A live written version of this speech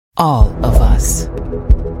All of us.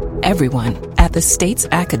 Everyone at the state's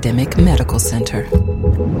academic medical center.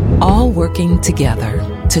 All working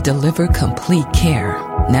together to deliver complete care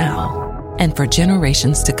now and for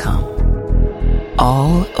generations to come.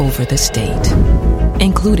 All over the state,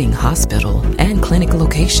 including hospital and clinic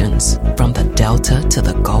locations from the Delta to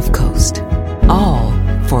the Gulf Coast. All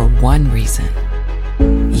for one reason.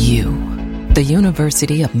 You, the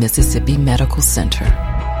University of Mississippi Medical Center.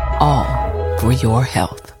 All for your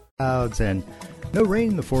health. Clouds and no rain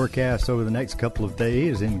in the forecast over the next couple of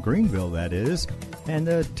days in Greenville, that is. And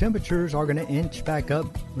the temperatures are going to inch back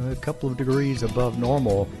up a couple of degrees above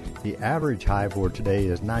normal. The average high for today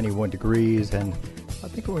is 91 degrees, and I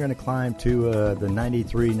think we're going to climb to the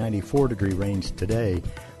 93, 94 degree range today.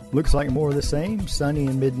 Looks like more of the same, sunny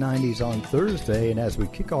and mid-90s on Thursday, and as we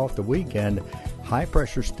kick off the weekend, high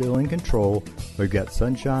pressure still in control. We've got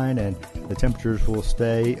sunshine, and the temperatures will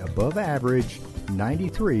stay above average,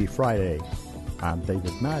 93 Friday. I'm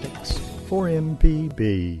David Maddox for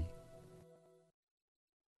MPB.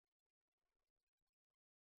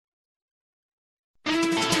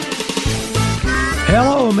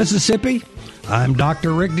 Hello, Mississippi. I'm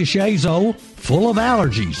Dr. Rick DeShazo, full of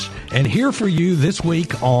allergies, and here for you this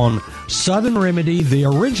week on Southern Remedy, the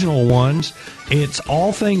original ones. It's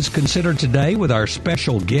All Things Considered today with our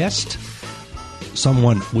special guest,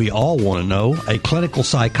 someone we all want to know, a clinical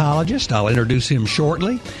psychologist. I'll introduce him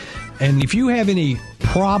shortly. And if you have any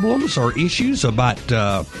problems or issues about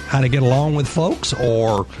how to get along with folks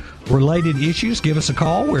or related issues, give us a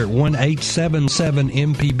call. We're at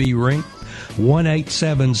 1-877-MPB-RING.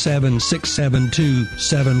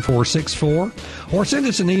 1-877-672-7464, or send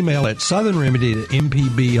us an email at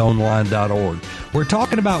southernremedy@mpbonline.org. We're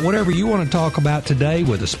talking about whatever you want to talk about today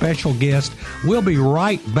with a special guest. We'll be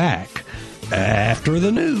right back after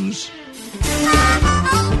the news.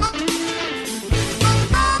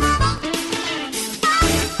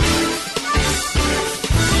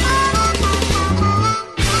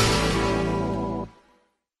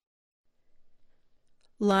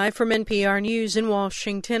 Live from NPR News in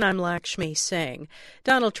Washington, I'm Lakshmi Singh.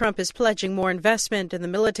 Donald Trump is pledging more investment in the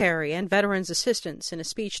military and veterans assistance in a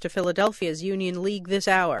speech to Philadelphia's Union League this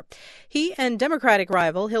hour. He and Democratic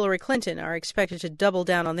rival Hillary Clinton are expected to double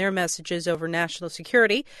down on their messages over national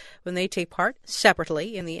security when they take part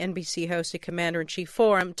separately in the NBC-hosted Commander-in-Chief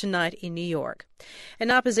Forum tonight in New York. An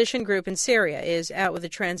opposition group in Syria is out with a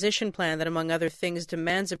transition plan that, among other things,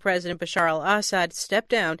 demands that President Bashar al-Assad step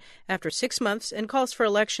down after 6 months and calls for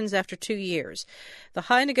elections after 2 years. The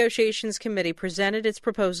High Negotiations Committee presented its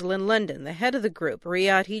proposal in London. The head of the group,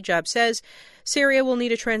 Riyad Hijab, says Syria will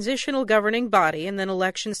need a transitional governing body and then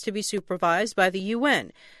elections to be supervised by the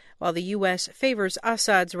UN. While the U.S. favors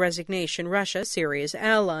Assad's resignation, Russia, Syria's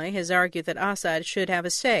ally, has argued that Assad should have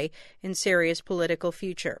a say in Syria's political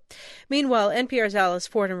future. Meanwhile, NPR's Alice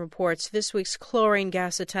Fordham reports this week's chlorine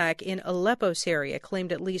gas attack in Aleppo, Syria,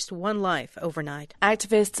 claimed at least one life overnight.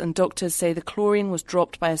 Activists and doctors say the chlorine was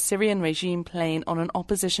dropped by a Syrian regime plane on an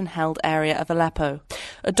opposition-held area of Aleppo.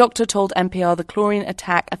 A doctor told NPR the chlorine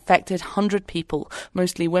attack affected 100 people,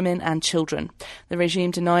 mostly women and children. The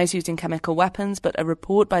regime denies using chemical weapons, but a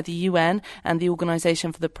report by the UN and the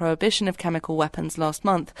Organization for the Prohibition of Chemical Weapons last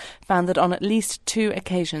month found that on at least 2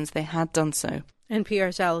 occasions they had done so.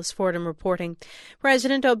 NPR's Alice Fordham reporting.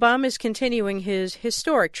 President Obama is continuing his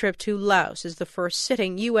historic trip to Laos as the first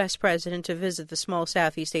sitting U.S. president to visit the small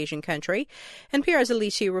Southeast Asian country. NPR's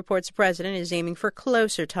Elise Hu reports the president is aiming for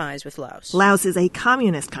closer ties with Laos. Laos is a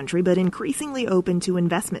communist country, but increasingly open to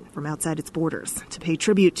investment from outside its borders. To pay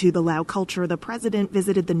tribute to the Lao culture, the president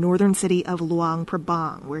visited the northern city of Luang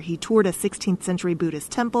Prabang, where he toured a 16th century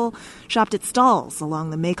Buddhist temple, shopped at stalls along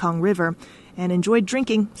the Mekong River, and enjoyed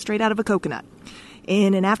drinking straight out of a coconut.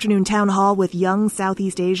 In an afternoon town hall with young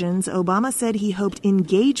Southeast Asians, Obama said he hoped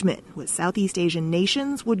engagement with Southeast Asian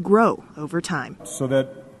nations would grow over time. So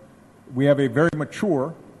that we have a very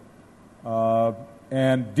mature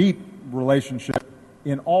and deep relationship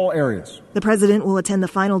in all areas. The president will attend the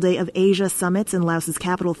final day of Asia summits in Laos's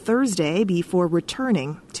capital Thursday before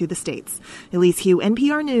returning to the States. Elise Hu,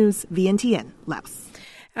 NPR News, VNTN, Laos.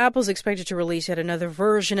 Apple's expected to release yet another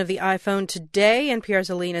version of the iPhone today. NPR's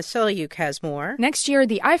Alina Selyuk has more. Next year,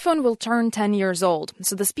 the iPhone will turn 10 years old,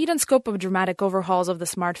 so the speed and scope of dramatic overhauls of the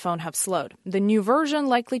smartphone have slowed. The new version,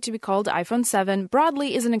 likely to be called iPhone 7,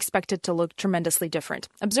 broadly isn't expected to look tremendously different.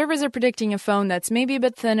 Observers are predicting a phone that's maybe a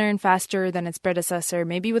bit thinner and faster than its predecessor,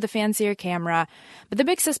 maybe with a fancier camera. But the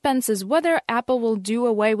big suspense is whether Apple will do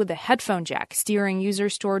away with the headphone jack, steering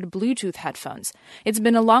user-stored Bluetooth headphones. It's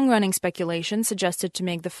been a long-running speculation suggested to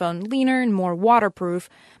make make the phone leaner and more waterproof.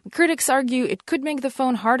 Critics argue it could make the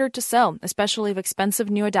phone harder to sell, especially if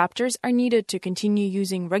expensive new adapters are needed to continue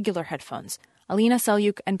using regular headphones. Alina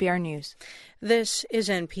Selyuk, NPR News. This is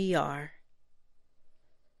NPR.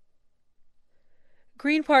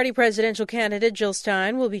 Green Party presidential candidate Jill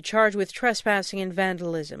Stein will be charged with trespassing and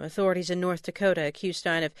vandalism. Authorities in North Dakota accuse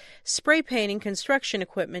Stein of spray painting construction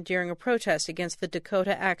equipment during a protest against the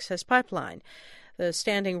Dakota Access Pipeline. The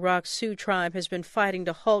Standing Rock Sioux tribe has been fighting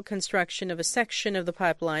to halt construction of a section of the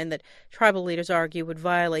pipeline that tribal leaders argue would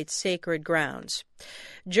violate sacred grounds.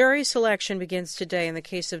 Jury selection begins today in the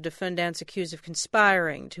case of defendants accused of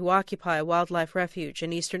conspiring to occupy a wildlife refuge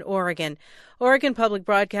in eastern Oregon. Oregon Public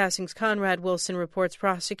Broadcasting's Conrad Wilson reports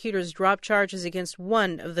prosecutors dropped charges against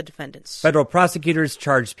one of the defendants. Federal prosecutors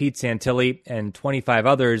charged Pete Santilli and 25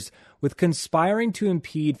 others with conspiring to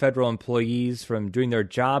impede federal employees from doing their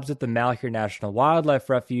jobs at the Malheur National Wildlife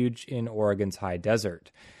Refuge in Oregon's high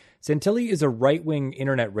desert. Santilli is a right-wing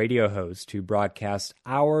internet radio host who broadcasts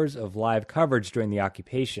hours of live coverage during the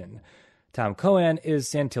occupation. Tom Cohen is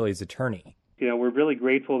Santilli's attorney. We're really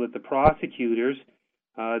grateful that the prosecutors,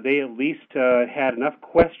 they at least had enough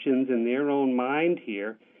questions in their own mind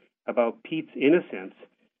here about Pete's innocence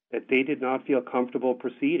that they did not feel comfortable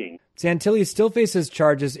proceeding. Santilli still faces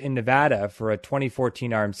charges in Nevada for a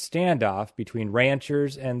 2014 armed standoff between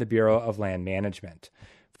ranchers and the Bureau of Land Management.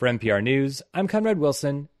 For NPR News, I'm Conrad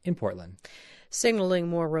Wilson in Portland. Signaling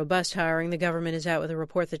more robust hiring, the government is out with a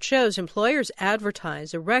report that shows employers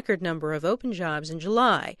advertise a record number of open jobs in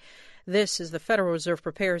July. This as the Federal Reserve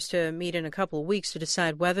prepares to meet in a couple of weeks to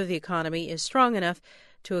decide whether the economy is strong enough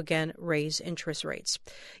to again raise interest rates.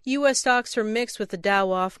 U.S. stocks are mixed with the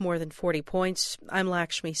Dow off more than 40 points. I'm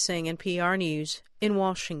Lakshmi Singh, NPR News in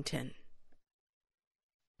Washington.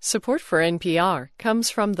 Support for NPR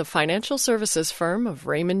comes from the financial services firm of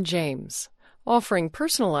Raymond James, offering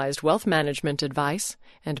personalized wealth management advice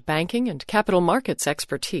and banking and capital markets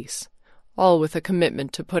expertise, all with a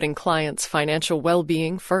commitment to putting clients' financial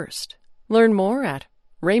well-being first. Learn more at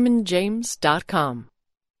raymondjames.com.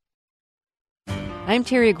 I'm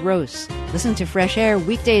Terry Gross. Listen to Fresh Air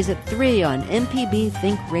weekdays at 3 on MPB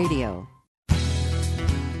Think Radio.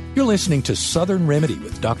 You're listening to Southern Remedy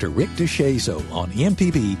with Dr. Rick DeShazo on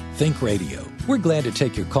MPB Think Radio. We're glad to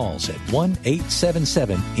take your calls at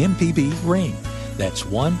 1-877-MPB-RING. That's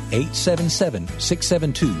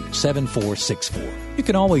 1-877-672-7464. You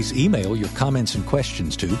can always email your comments and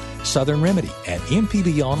questions to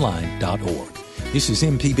southernremedy@mpbonline.org. This is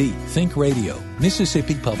MPB Think Radio,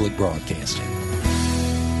 Mississippi Public Broadcasting.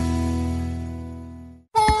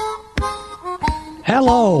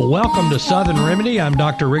 Hello, welcome to Southern Remedy. I'm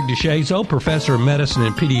Dr. Rick DeShazo, professor of medicine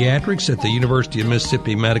and pediatrics at the University of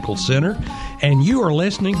Mississippi Medical Center, and you are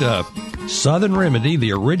listening to Southern Remedy,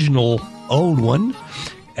 the original old one,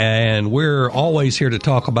 and we're always here to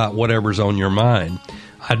talk about whatever's on your mind.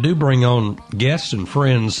 I do bring on guests and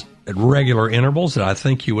friends at regular intervals that I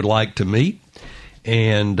think you would like to meet,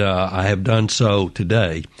 and I have done so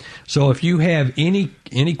today. So if you have any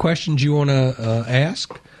questions you want to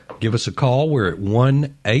ask, give us a call. We're at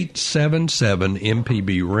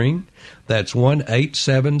 1-877-MPB-RING. That's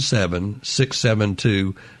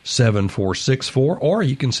 1-877-672-7464. Or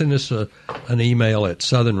you can send us an email at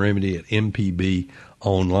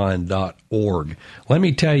southernremedy@mpbonline.org. Let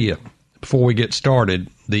me tell you, before we get started,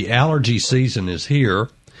 the allergy season is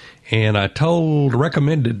here. And I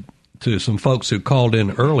recommended to some folks who called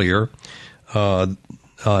in earlier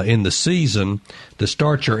in the season to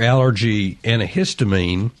start your allergy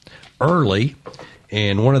antihistamine early,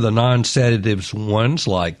 and one of the non-sedatives ones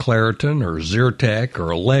like Claritin or Zyrtec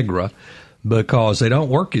or Allegra, because they don't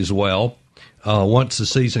work as well once the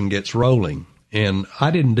season gets rolling. And I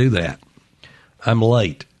didn't do that. I'm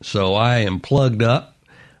late, so I am plugged up,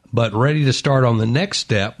 but ready to start on the next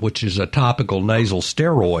step, which is a topical nasal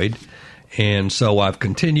steroid. And so I've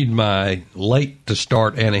continued my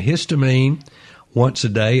late-to-start antihistamine once a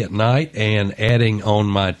day at night and adding on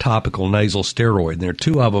my topical nasal steroid. And there are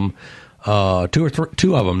two of them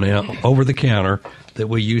now over the counter that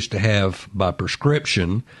we used to have by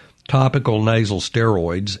prescription, topical nasal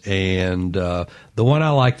steroids. And the one I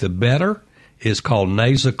like the better is called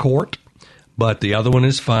Nasacort, but the other one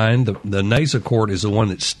is fine. The Nasacort is the one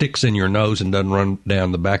that sticks in your nose and doesn't run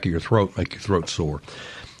down the back of your throat, make your throat sore.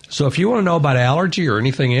 So if you want to know about allergy or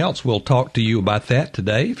anything else, we'll talk to you about that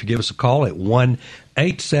today. If you give us a call at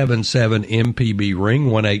 1-877-MPB-RING,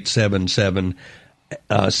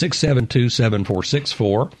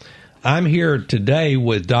 1-877-672-7464. I'm here today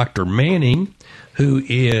with Dr. Manning, who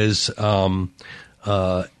is Dr.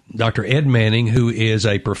 Ed Manning, who is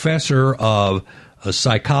a professor of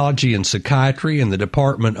psychology and psychiatry in the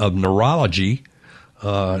Department of Neurology.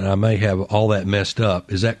 And I may have all that messed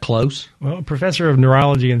up. Is that close? Well, professor of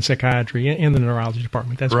neurology and psychiatry in the neurology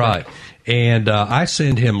department. That's right. Correct. And I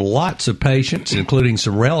send him lots of patients, including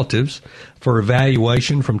some relatives, for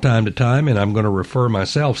evaluation from time to time, and I'm going to refer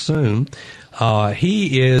myself soon.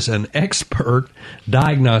 He is an expert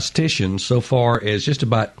diagnostician so far as just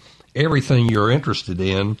about everything you're interested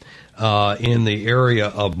in the area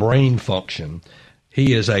of brain function.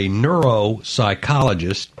 He is a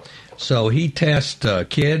neuropsychologist. So he tests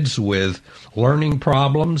kids with learning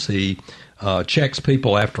problems. He checks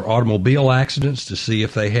people after automobile accidents to see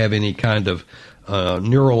if they have any kind of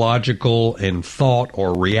neurological and thought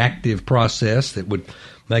or reactive process that would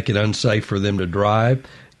make it unsafe for them to drive.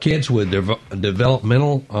 Kids with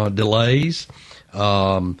developmental delays,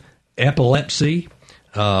 epilepsy,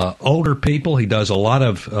 older people. He does a lot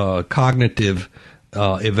of cognitive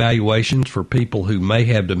evaluations for people who may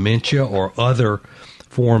have dementia or other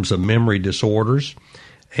forms of memory disorders,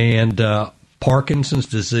 and Parkinson's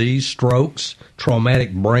disease, strokes,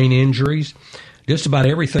 traumatic brain injuries, just about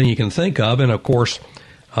everything you can think of. And, of course,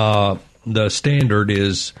 the standard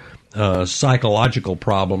is psychological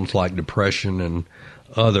problems like depression and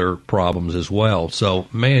other problems as well. So,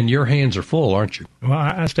 man, your hands are full, aren't you? Well,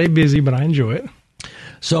 I stay busy, but I enjoy it.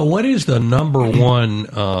 So what is the number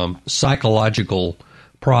one psychological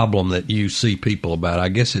problem that you see people about? I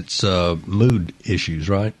guess it's mood issues,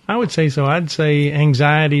 right? I would say so. I'd say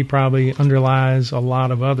anxiety probably underlies a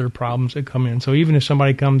lot of other problems that come in. So even if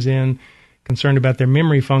somebody comes in concerned about their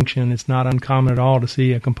memory function, it's not uncommon at all to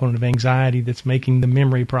see a component of anxiety that's making the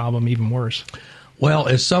memory problem even worse. Well,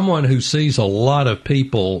 as someone who sees a lot of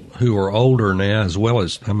people who are older now, as well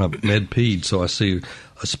as I'm a med-ped, so I see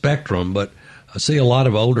a spectrum, but I see a lot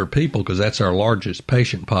of older people because that's our largest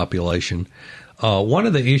patient population. One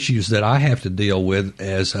of the issues that I have to deal with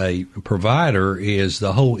as a provider is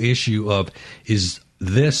the whole issue of, is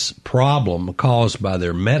this problem caused by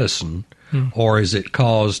their medicine or is it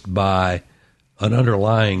caused by an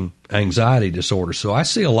underlying anxiety disorder? So I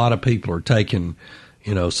see a lot of people are taking,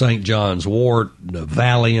 St. John's wort,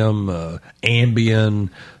 Valium, Ambien,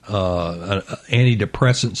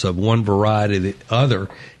 antidepressants of one variety or the other.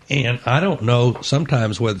 And I don't know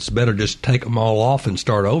sometimes whether it's better just take them all off and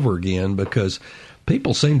start over again because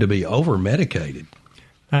people seem to be over-medicated.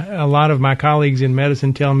 A lot of my colleagues in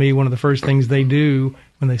medicine tell me one of the first things they do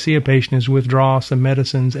when they see a patient is withdraw some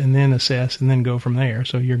medicines and then assess and then go from there.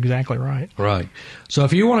 So you're exactly right. Right. So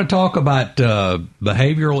if you want to talk about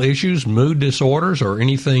behavioral issues, mood disorders, or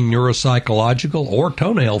anything neuropsychological or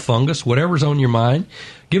toenail fungus, whatever's on your mind,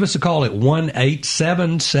 give us a call at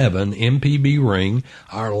 1-877-MPB-RING.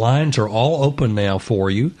 Our lines are all open now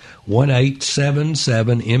for you.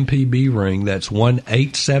 1-877-MPB-RING. That's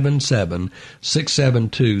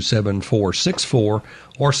 1-877-672-7464.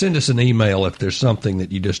 Or send us an email if there's something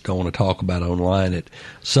that you just don't want to talk about online at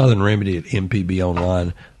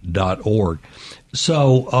southernremedy@mpbonline.org.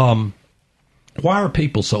 So why are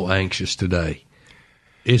people so anxious today?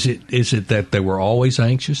 Is it that they were always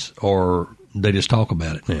anxious, or they just talk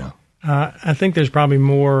about it now? I think there's probably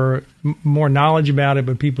more knowledge about it,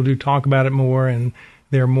 but people do talk about it more, and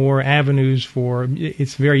there are more avenues for.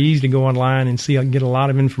 It's very easy to go online and get a lot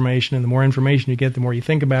of information, and the more information you get, the more you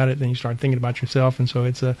think about it. Then you start thinking about yourself, and so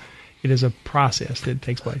it is a process that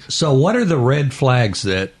takes place. So, what are the red flags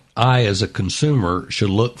that I, as a consumer, should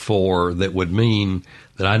look for that would mean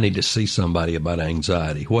that I need to see somebody about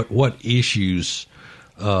anxiety? What issues?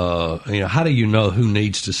 How do you know who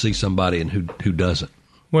needs to see somebody and who doesn't?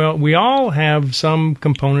 Well, we all have some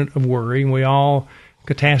component of worry, and we all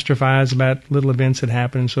catastrophize about little events that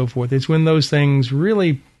happen and so forth. It's when those things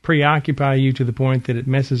really preoccupy you to the point that it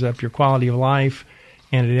messes up your quality of life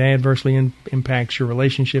and it adversely impacts your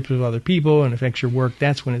relationships with other people and affects your work.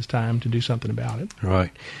 That's when it's time to do something about it. Right.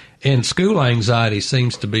 And school anxiety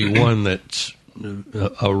seems to be one that's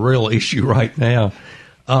a real issue right now.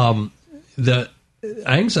 The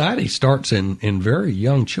anxiety starts in very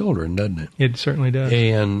young children, doesn't it? It certainly does.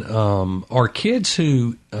 And are kids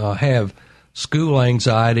who have school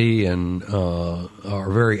anxiety and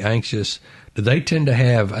are very anxious, do they tend to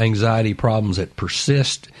have anxiety problems that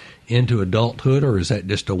persist into adulthood, or is that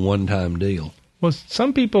just a one-time deal? Well,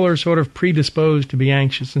 some people are sort of predisposed to be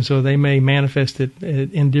anxious, and so they may manifest it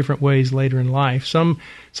in different ways later in life. Some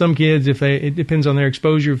kids, it depends on their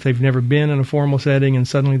exposure. If they've never been in a formal setting and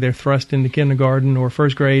suddenly they're thrust into kindergarten or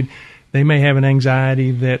first grade, they may have an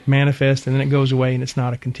anxiety that manifests and then it goes away and it's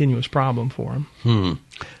not a continuous problem for them.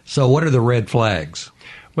 So what are the red flags?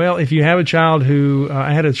 Well, if you have a child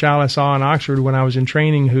I had a child I saw in Oxford when I was in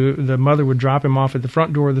training who the mother would drop him off at the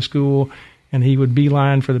front door of the school and he would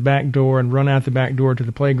beeline for the back door and run out the back door to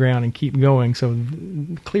the playground and keep going. So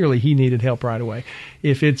clearly he needed help right away.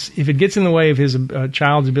 If it gets in the way of his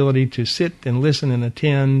child's ability to sit and listen and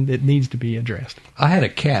attend, it needs to be addressed. I had a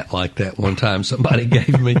cat like that one time somebody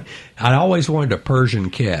gave me. I always wanted a Persian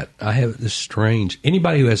cat. I have this strange,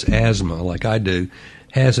 anybody who has asthma like I do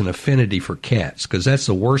has an affinity for cats, because that's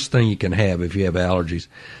the worst thing you can have if you have allergies.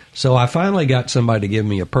 So I finally got somebody to give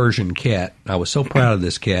me a Persian cat. I was so proud of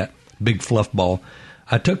this cat, big fluff ball.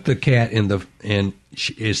 I took the cat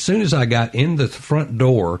as soon as I got in the front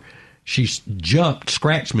door, she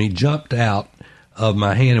scratched me, jumped out of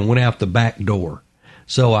my hand and went out the back door.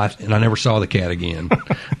 So I never saw the cat again.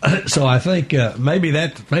 So I think maybe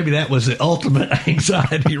that was the ultimate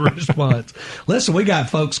anxiety response. Listen, we got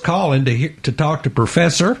folks calling to talk to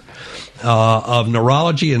Professor of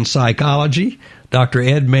Neurology and Psychology, Dr.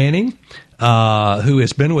 Ed Manning, who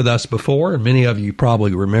has been with us before, and many of you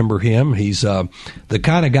probably remember him. He's the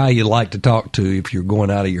kind of guy you like to talk to if you're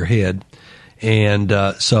going out of your head. And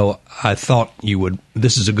so I thought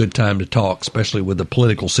this is a good time to talk, especially with the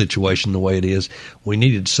political situation the way it is. We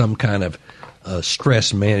needed some kind of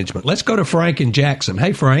stress management. Let's go to Frank in Jackson.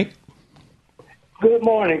 Hey, Frank. Good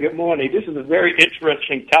morning. Good morning. This is a very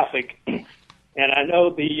interesting topic, and I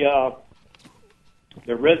know the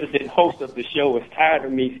resident host of the show is tired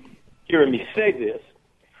of me hearing me say this,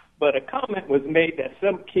 but a comment was made that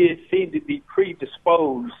some kids seem to be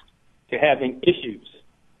predisposed to having issues.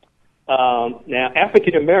 Now,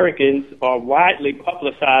 African Americans are widely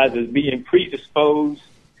publicized as being predisposed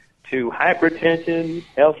to hypertension,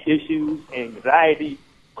 health issues, anxiety,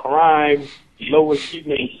 crime, low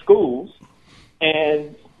achievement in schools.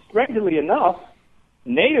 And strangely enough,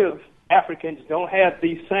 Native Africans don't have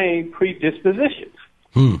these same predispositions.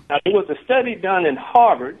 Now, there was a study done in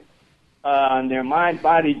Harvard on their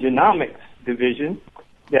mind-body genomics division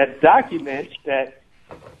that documents that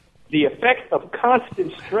the effect of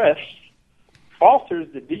constant stress alters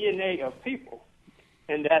the DNA of people,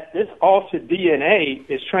 and that this altered DNA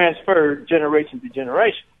is transferred generation to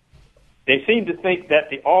generation. They seem to think that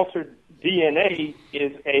the altered DNA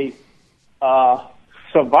is a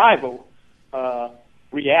survival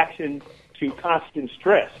reaction to constant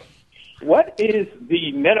stress. What is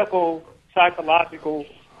the medical, psychological,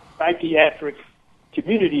 psychiatric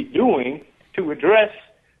community doing to address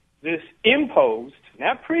this imposed,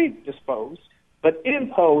 not predisposed, but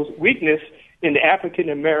imposed weakness in the African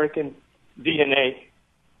American DNA?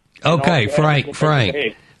 Okay, Frank,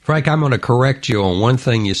 I'm going to correct you on one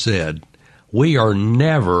thing you said. We are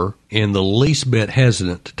never in the least bit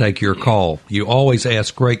hesitant to take your call. You always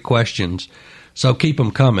ask great questions, so keep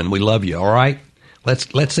them coming. We love you, all right?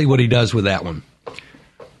 Let's see what he does with that one.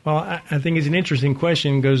 Well, I think it's an interesting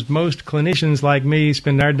question because most clinicians like me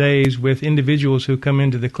spend our days with individuals who come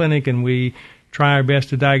into the clinic, and we try our best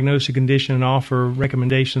to diagnose a condition and offer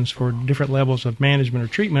recommendations for different levels of management or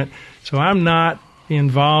treatment. So I'm not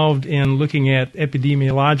involved in looking at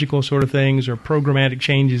epidemiological sort of things or programmatic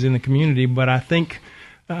changes in the community, but I think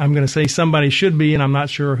I'm going to say somebody should be, and I'm not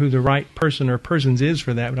sure who the right person or persons is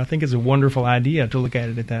for that, but I think it's a wonderful idea to look at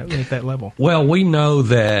it at that level. Well, we know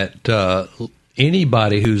that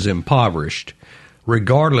anybody who's impoverished,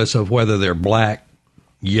 regardless of whether they're black,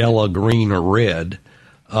 yellow, green, or red,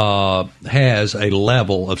 has a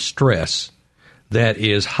level of stress that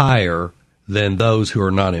is higher than those who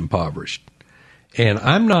are not impoverished. And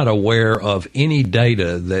I'm not aware of any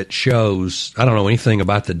data that shows, I don't know anything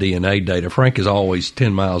about the DNA data. Frank is always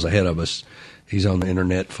 10 miles ahead of us. He's on the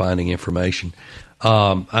internet finding information.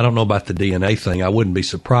 I don't know about the DNA thing. I wouldn't be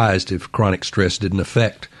surprised if chronic stress didn't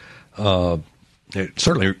affect, it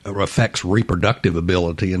certainly affects reproductive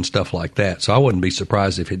ability and stuff like that. So I wouldn't be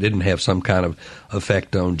surprised if it didn't have some kind of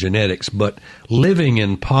effect on genetics. But living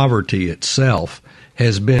in poverty itself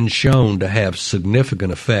has been shown to have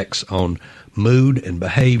significant effects on mood and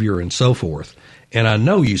behavior and so forth. And I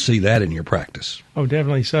know you see that in your practice. Oh,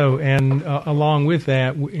 definitely so. And along with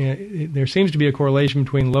that, there seems to be a correlation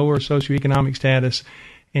between lower socioeconomic status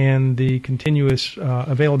and the continuous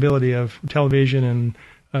availability of television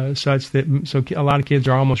and such that so a lot of kids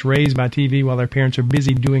are almost raised by TV while their parents are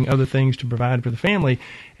busy doing other things to provide for the family,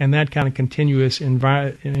 and that kind of continuous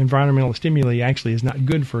environmental stimuli actually is not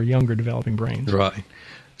good for younger developing brains. Right.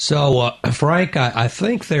 So, Frank, I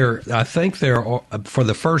think there are, for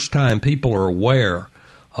the first time, people are aware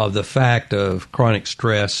of the fact of chronic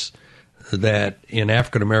stress that in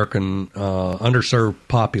African American underserved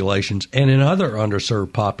populations and in other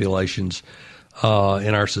underserved populations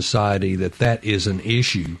in our society, that is an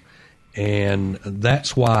issue. And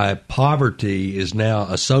that's why poverty is now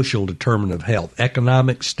a social determinant of health.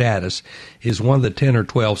 Economic status is one of the 10 or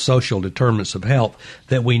 12 social determinants of health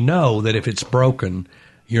that we know that if it's broken,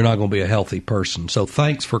 you're not going to be a healthy person. So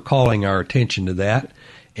thanks for calling our attention to that,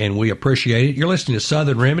 and we appreciate it. You're listening to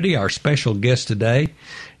Southern Remedy. Our special guest today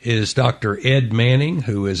is Dr. Ed Manning,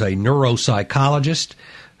 who is a neuropsychologist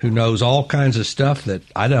who knows all kinds of stuff that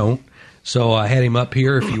I don't. So I had him up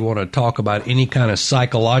here. If you want to talk about any kind of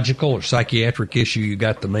psychological or psychiatric issue, you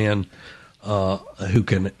got the man who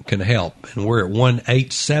can help. And we're at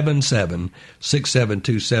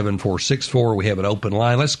 1-877-672-7464. We have an open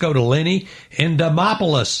line. Let's go to Lenny in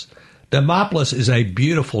Demopolis. Demopolis is a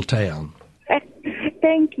beautiful town.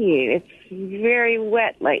 Thank you. It's very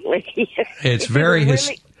wet lately. It's very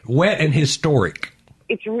wet and historic.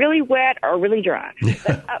 It's really wet or really dry.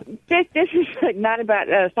 This is not about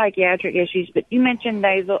psychiatric issues, but you mentioned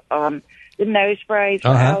nasal, the nose sprays for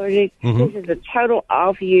allergies. Mm-hmm. This is a total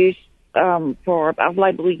off-use for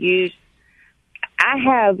off-label use. I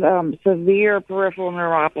have severe peripheral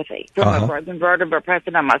neuropathy from a broken vertebra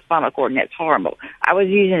pressing on my spinal cord, and it's horrible. I was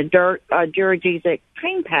using a Duragesic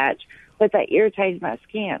cream patch, but that irritated my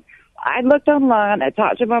skin. I looked online. I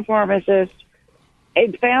talked to my pharmacist.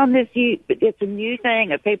 And found this, it's a new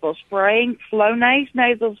thing of people spraying Flonase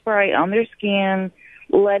nasal spray on their skin,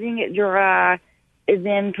 letting it dry, and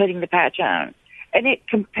then putting the patch on. And it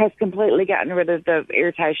has completely gotten rid of the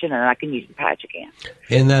irritation, and I can use the patch again.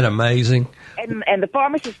 Isn't that amazing? And the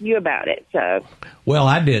pharmacist knew about it, so. Well,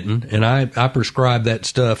 I didn't, and I prescribe that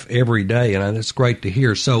stuff every day, and that's great to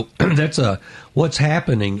hear. So what's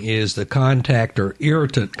happening is the contact or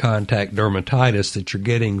irritant contact dermatitis that you're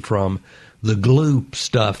getting from the glue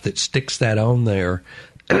stuff that sticks that on there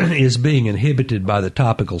is being inhibited by the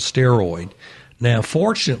topical steroid. Now,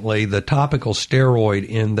 fortunately, the topical steroid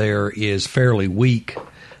in there is fairly weak,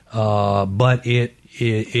 but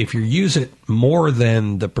if you use it more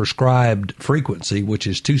than the prescribed frequency, which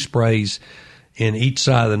is 2 sprays in each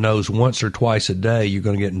side of the nose once or twice a day, you're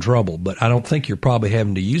going to get in trouble. But I don't think you're probably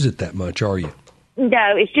having to use it that much, are you?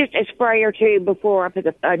 No, it's just a spray or two before I put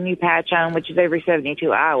a new patch on, which is every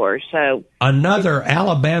 72 hours. So another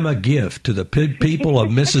Alabama gift to the people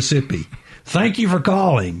of Mississippi. Thank you for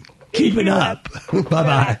calling. Keep it up.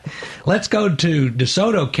 Bye-bye. Let's go to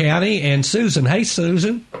DeSoto County and Susan. Hey,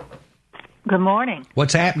 Susan. Good morning.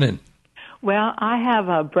 What's happening? Well, I have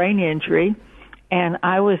a brain injury, and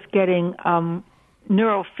I was getting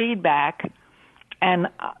neurofeedback, and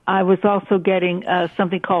I was also getting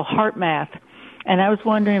something called HeartMath. And I was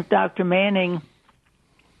wondering if Dr. Manning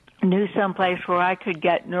knew someplace where I could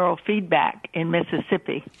get neurofeedback in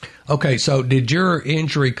Mississippi. Okay, so did your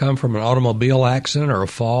injury come from an automobile accident or a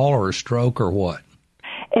fall or a stroke or what?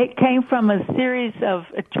 It came from a series of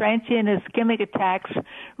transient ischemic attacks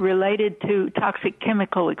related to toxic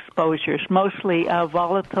chemical exposures, mostly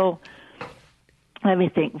volatile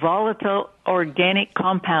organic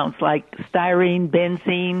compounds like styrene,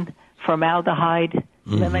 benzene, formaldehyde,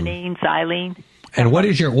 limonene, xylene. And what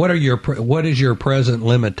is your present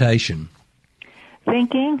limitation?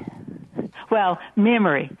 Thinking. Well,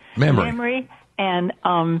 memory, and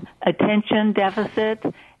attention deficit,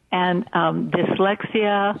 and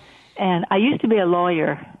dyslexia. And I used to be a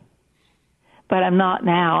lawyer, but I'm not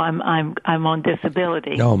now. I'm on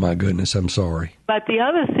disability. Oh my goodness, I'm sorry. But the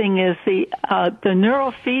other thing is the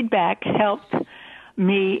neurofeedback helped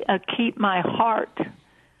me keep my heart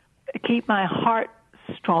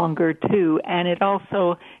stronger too, and it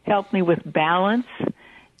also helped me with balance,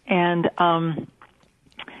 and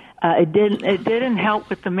it didn't help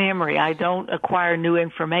with the memory. I don't acquire new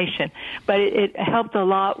information, but it helped a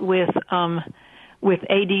lot with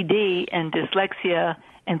ADD and dyslexia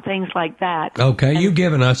and things like that. Okay, you've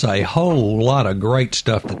given us a whole lot of great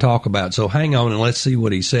stuff to talk about, so hang on and let's see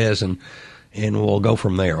what he says, and we'll go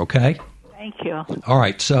from there, okay? Thank you. All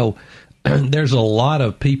right, so there's a lot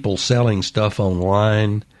of people selling stuff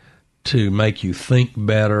online to make you think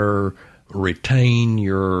better, retain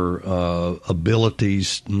your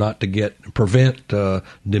abilities not to prevent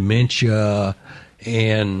dementia,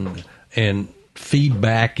 and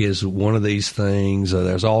feedback is one of these things.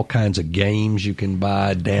 There's all kinds of games you can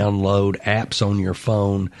buy, download apps on your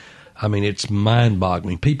phone. I mean, it's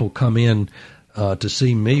mind-boggling. People come in to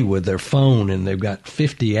see me with their phone, and they've got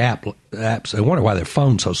 50 apps. I wonder why their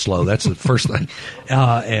phone's so slow. That's the first thing.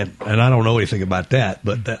 And I don't know anything about that,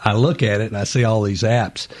 but I look at it and I see all these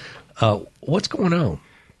apps. What's going on?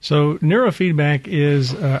 So neurofeedback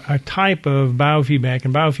is a type of biofeedback,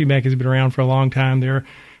 and biofeedback has been around for a long time. There are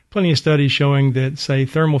plenty of studies showing that, say,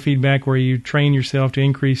 thermal feedback, where you train yourself to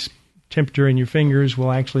increase temperature in your fingers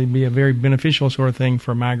will actually be a very beneficial sort of thing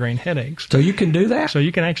for migraine headaches. So you can do that? So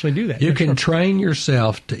you can actually do that. You can train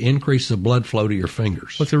yourself to increase the blood flow to your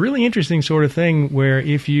fingers. Well, it's a really interesting sort of thing where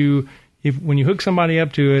if when you hook somebody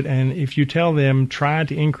up to it and if you tell them try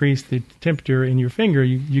to increase the temperature in your finger,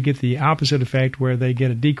 you get the opposite effect where they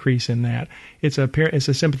get a decrease in that. It's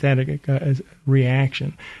a sympathetic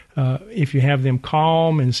reaction. If you have them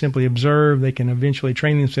calm and simply observe, they can eventually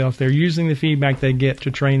train themselves. They're using the feedback they get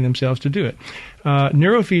to train themselves to do it.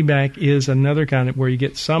 Neurofeedback is another kind of where you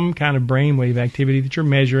get some kind of brainwave activity that you're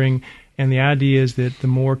measuring, and the idea is that the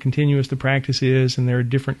more continuous the practice is, and there are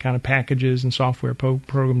different kind of packages and software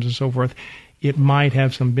programs and so forth, it might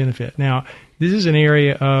have some benefit. Now, this is an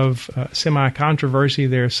area of semi-controversy.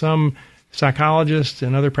 There are some psychologists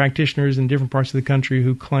and other practitioners in different parts of the country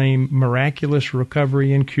who claim miraculous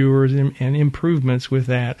recovery and cures and improvements with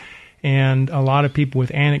that. And a lot of people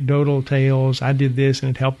with anecdotal tales, I did this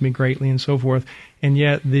and it helped me greatly and so forth. And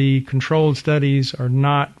yet the controlled studies are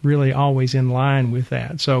not really always in line with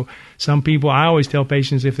that. So some people, I always tell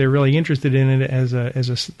patients if they're really interested in it,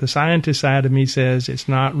 the scientist side of me says it's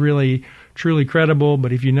not really truly credible,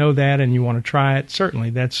 but if you know that and you want to try it,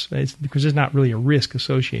 certainly it's because there's not really a risk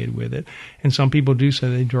associated with it. And some people do say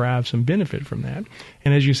they derive some benefit from that.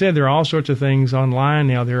 And as you said, there are all sorts of things online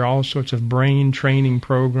now. There are all sorts of brain training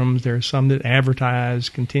programs. There are some that advertise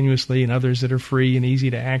continuously and others that are free and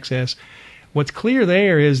easy to access. What's clear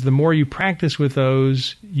there is the more you practice with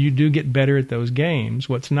those, you do get better at those games.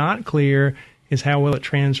 What's not clear is how well it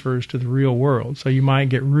transfers to the real world. So you might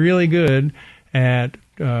get really good at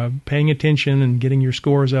paying attention and getting your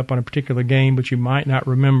scores up on a particular game, but you might not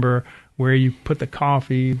remember where you put the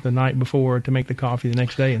coffee the night before to make the coffee the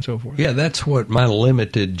next day and so forth. Yeah, that's what my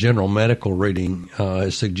limited general medical reading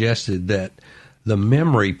has suggested, that the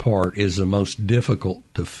memory part is the most difficult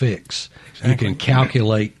to fix. Exactly. You can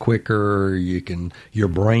calculate quicker, your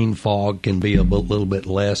brain fog can be a little bit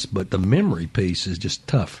less, but the memory piece is just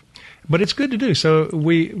tough. But it's good to do. So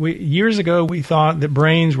we years ago we thought that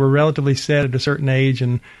brains were relatively set at a certain age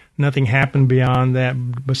and nothing happened beyond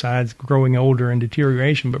that besides growing older and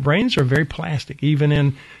deterioration. But brains are very plastic, even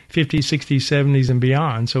in 50s, 60s, 70s, and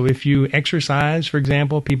beyond. So if you exercise, for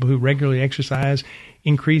example, people who regularly exercise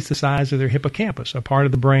increase the size of their hippocampus, a part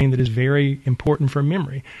of the brain that is very important for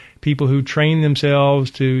memory. People who train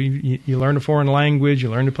themselves you learn a foreign language, you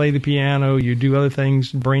learn to play the piano, you do other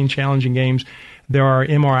things, brain-challenging games. There are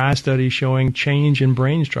MRI studies showing change in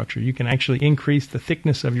brain structure. You can actually increase the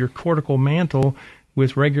thickness of your cortical mantle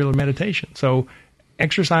with regular meditation. So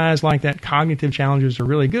exercise like that, cognitive challenges are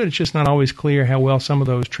really good. It's just not always clear how well some of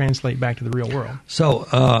those translate back to the real world. So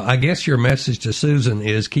I guess your message to Susan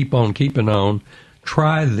is keep on keeping on.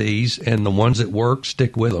 Try these, and the ones that work,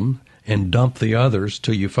 stick with them, and dump the others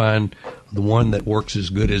till you find the one that works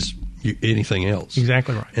as good as anything else.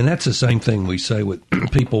 Exactly right. And that's the same thing we say with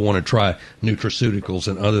people want to try nutraceuticals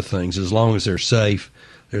and other things. As long as they're safe,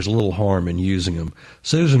 there's little harm in using them.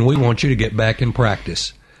 Susan, we want you to get back in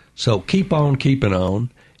practice. So keep on keeping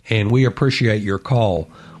on, and we appreciate your call.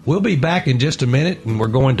 We'll be back in just a minute, and we're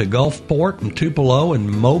going to Gulfport and Tupelo and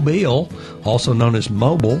Mobile, also known as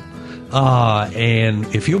Mobile. And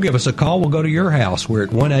if you'll give us a call, we'll go to your house. We're at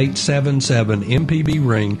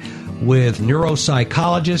 1-877-MPB-RING with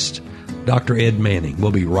neuropsychologist Dr. Ed Manning.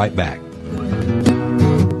 We'll be right back.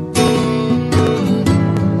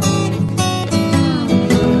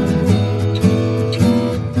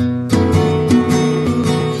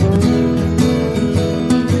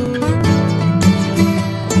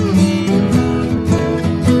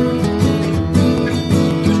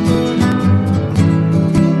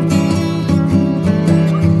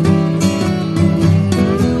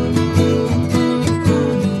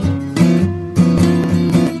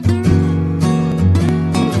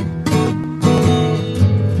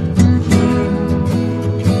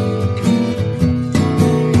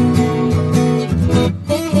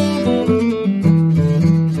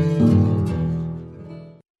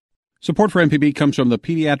 Support for MPB comes from the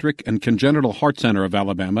Pediatric and Congenital Heart Center of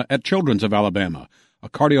Alabama at Children's of Alabama, a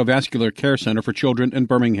cardiovascular care center for children in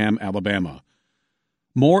Birmingham, Alabama.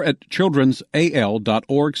 More at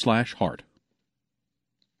childrensal.org/heart.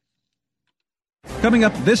 Coming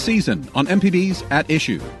up this season on MPB's At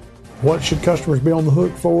Issue. What should customers be on the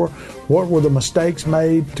hook for? What were the mistakes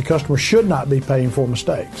made? The customer should not be paying for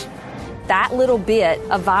mistakes. That little bit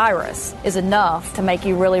of virus is enough to make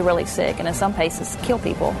you really, really sick and in some cases kill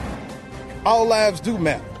people. All lives do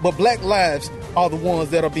matter, but black lives are the ones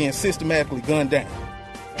that are being systematically gunned down.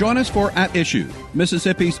 Join us for At Issue,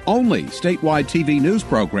 Mississippi's only statewide TV news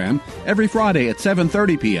program, every Friday at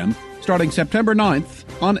 7:30 p.m., starting September 9th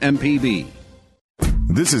on MPB.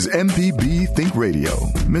 This is MPB Think Radio,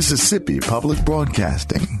 Mississippi Public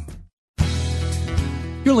Broadcasting.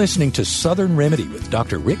 You're listening to Southern Remedy with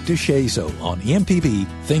Dr. Rick DeShazo on MPB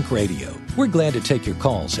Think Radio. We're glad to take your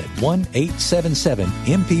calls at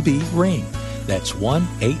 1-877-MPB-RING. That's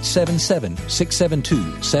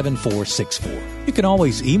 1-877-672-7464. You can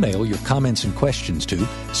always email your comments and questions to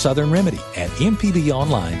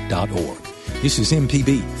southernremedy@mpbonline.org. This is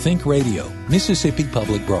MPB Think Radio, Mississippi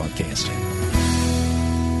Public Broadcasting.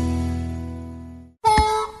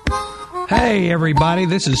 Hey, everybody,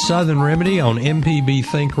 this is Southern Remedy on MPB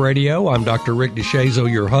Think Radio. I'm Dr. Rick DeShazo,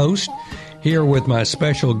 your host, here with my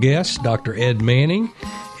special guest, Dr. Ed Manning,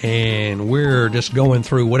 and we're just going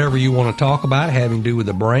through whatever you want to talk about having to do with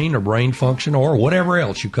the brain or brain function or whatever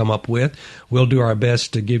else you come up with. We'll do our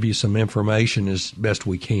best to give you some information as best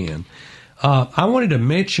we can. I wanted to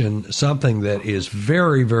mention something that is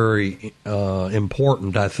very, very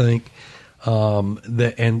important, I think,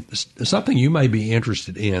 and something you may be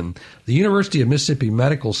interested in. The University of Mississippi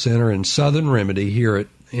Medical Center and Southern Remedy here at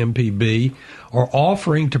MPB are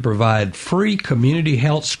offering to provide free community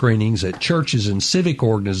health screenings at churches and civic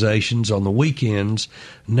organizations on the weekends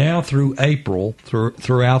now through April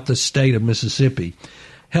throughout the state of Mississippi.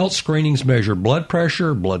 Health screenings measure blood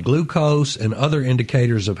pressure, blood glucose, and other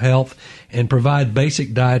indicators of health and provide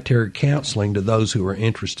basic dietary counseling to those who are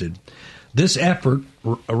interested. This effort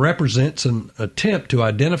represents an attempt to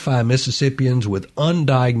identify Mississippians with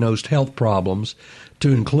undiagnosed health problems,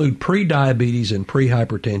 to include prediabetes and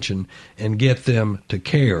prehypertension, and get them to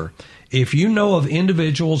care. If you know of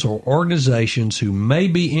individuals or organizations who may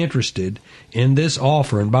be interested in this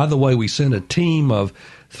offer, and by the way, we sent a team of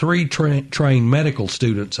 3 trained medical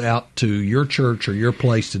students out to your church or your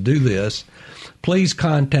place to do this, please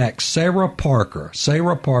contact Sarah Parker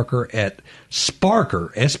at Sparker,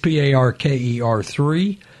 Sparker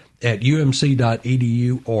 3 at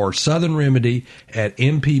umc.edu or Southern Remedy at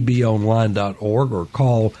mpbonline.org or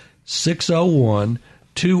call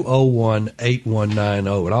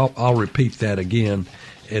 601-201-8190. And I'll repeat that again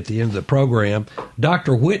at the end of the program.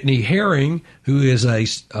 Dr. Whitney Herring, who is a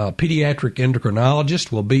pediatric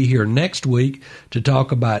endocrinologist, will be here next week to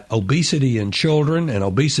talk about obesity in children and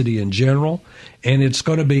obesity in general. And it's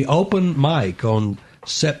going to be open mic on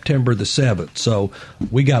September the 7th. So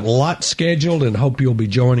we got a lot scheduled and hope you'll be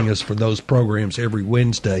joining us for those programs every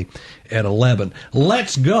Wednesday at 11.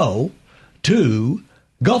 Let's go to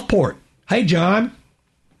Gulfport. Hey, John.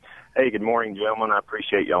 Hey, good morning, gentlemen. I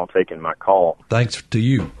appreciate y'all taking my call. Thanks to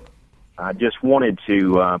you. I just wanted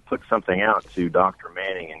to put something out to Dr.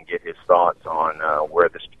 Manning and get his thoughts on where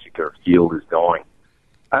this particular field is going.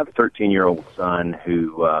 I have a 13-year-old son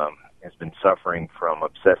who has been suffering from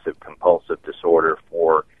obsessive-compulsive disorder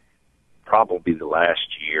for probably the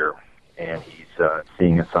last year, and he's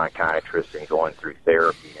seeing a psychiatrist and going through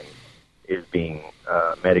therapy and is being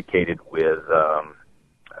medicated with a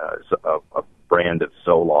brand of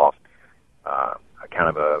Zoloft,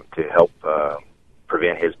 to help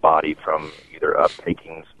prevent his body from either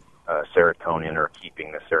uptaking serotonin or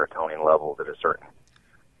keeping the serotonin levels at a certain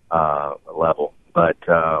level. But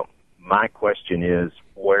my question is,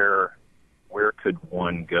 where could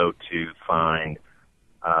one go to find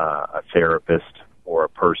a therapist or a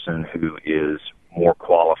person who is more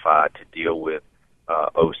qualified to deal with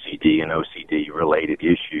OCD and OCD-related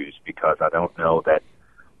issues? Because I don't know that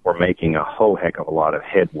we're making a whole heck of a lot of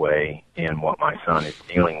headway in what my son is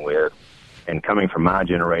dealing with. And coming from my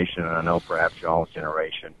generation, and I know perhaps y'all's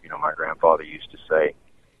generation, my grandfather used to say,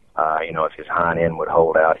 if his hind end would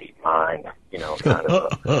hold out, he'd mind, kind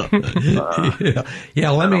of.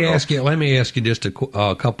 Let me ask you just a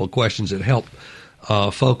couple of questions that help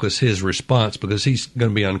focus his response, because he's going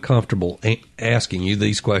to be uncomfortable asking you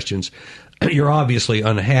these questions. You're obviously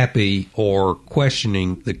unhappy or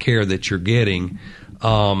questioning the care that you're getting.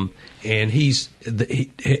 And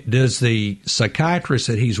does the psychiatrist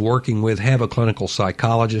that he's working with have a clinical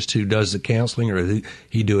psychologist who does the counseling, or does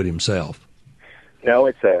he do it himself? No,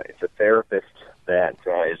 it's a therapist that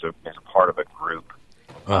is a part of a group.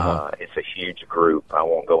 It's a huge group. I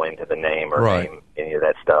won't go into the name or name any of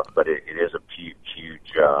that stuff, but it is a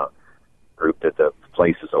huge group that the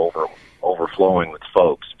place is overflowing with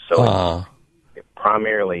folks. So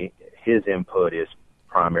primarily his input is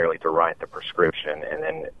primarily to write the prescription, and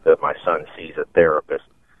then my son sees a therapist.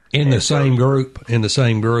 In the same group?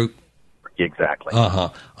 Exactly.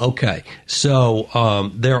 Okay. So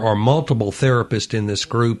there are multiple therapists in this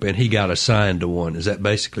group, and he got assigned to one. Is that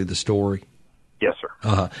basically the story? Yes, sir.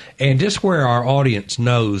 And just where our audience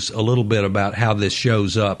knows a little bit about how this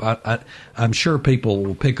shows up, I'm sure people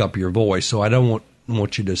will pick up your voice, so I don't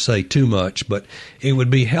want you to say too much, but it would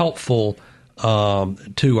be helpful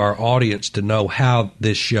to our audience to know how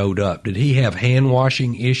this showed up. Did he have hand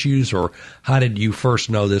washing issues, or how did you first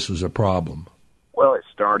know this was a problem? Well, it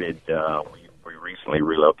started, we recently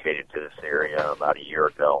relocated to this area about a year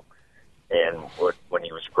ago. And when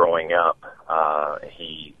he was growing up,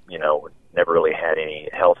 he, never really had any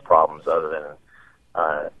health problems other than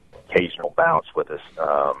occasional bouts with his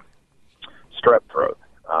strep throat.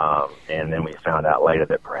 And then we found out later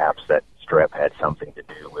that perhaps that strep had something to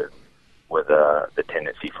do with the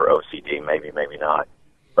tendency for OCD, maybe not.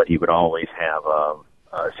 But he would always have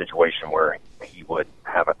a situation where he would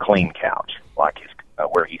have a clean couch, like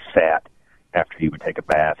where he sat after he would take a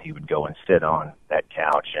bath. He would go and sit on that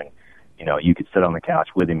couch, and you could sit on the couch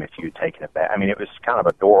with him if you had taken a bath. I mean, it was kind of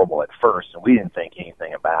adorable at first, and we didn't think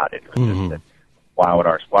anything about it. It was just that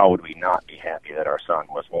why would we not be happy that our son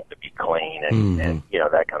was wanting to be clean and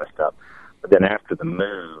that kind of stuff. But then after the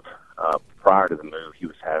move, prior to the move, he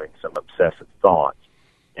was having some obsessive thoughts,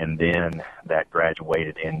 and then that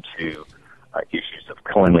graduated into issues of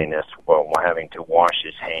cleanliness, having to wash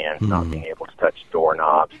his hands, not being able to touch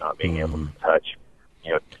doorknobs, not being able to touch,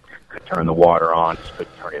 could turn the water on, just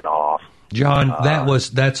couldn't turn it off. John,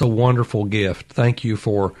 that's a wonderful gift. Thank you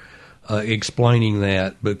for explaining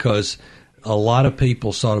that, because a lot of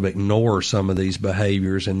people sort of ignore some of these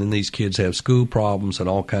behaviors, and then these kids have school problems and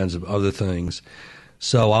all kinds of other things.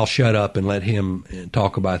 So I'll shut up and let him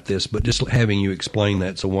talk about this, but just having you explain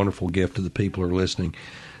that's a wonderful gift to the people who are listening.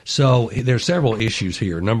 So there's several issues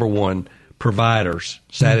here. Number one, providers,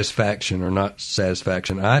 satisfaction or not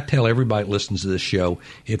satisfaction. I tell everybody that listens to this show,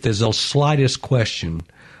 if there's the slightest question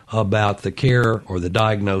about the care or the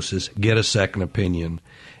diagnosis, get a second opinion.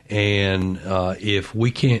 And if we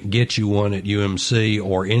can't get you one at UMC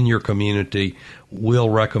or in your community, we'll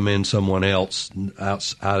recommend someone else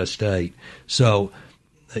out of state. So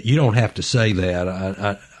you don't have to say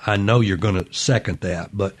that. I know you're going to second that,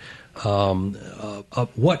 but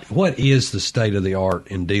what is the state of the art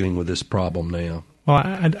in dealing with this problem now? Well,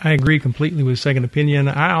 I agree completely with second opinion.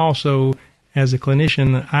 I also, as a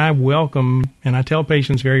clinician, I welcome, and I tell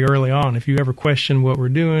patients very early on, if you ever question what we're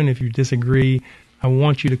doing, if you disagree, I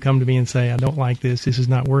want you to come to me and say, I don't like this is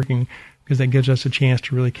not working, because that gives us a chance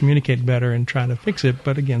to really communicate better and try to fix it.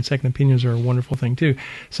 But again, second opinions are a wonderful thing too.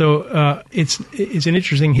 So it's an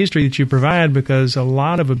interesting history that you provide, because a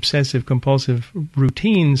lot of obsessive compulsive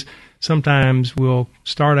routines sometimes will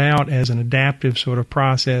start out as an adaptive sort of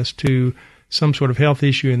process to some sort of health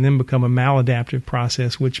issue and then become a maladaptive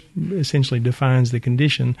process, which essentially defines the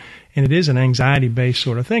condition. And it is an anxiety-based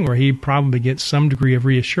sort of thing where he probably gets some degree of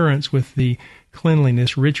reassurance with the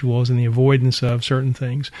cleanliness rituals and the avoidance of certain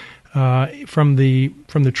things. From the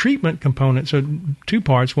treatment component, so two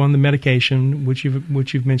parts: one, the medication, which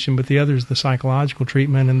you've mentioned, but the other is the psychological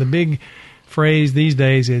treatment. And the big phrase these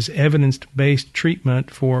days is evidence-based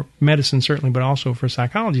treatment for medicine, certainly, but also for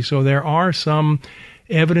psychology. So there are some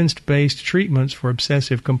evidence-based treatments for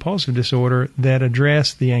obsessive compulsive disorder that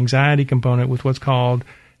address the anxiety component with what's called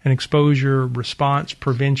an exposure response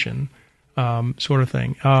prevention sort of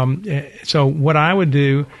thing. So what I would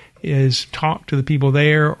do is talk to the people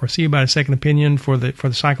there or see about a second opinion for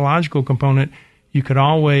the psychological component. You could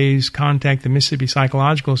always contact the Mississippi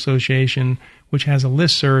Psychological Association, which has a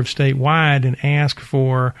listserv statewide, and ask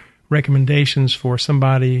for recommendations for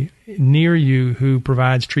somebody near you who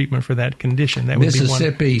provides treatment for that condition. That would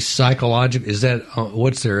Mississippi be one. Psychological, is that,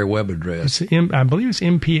 what's their web address? I believe it's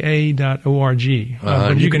mpa.org.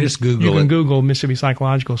 You can just Google it. You can Google Mississippi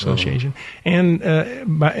Psychological Association. And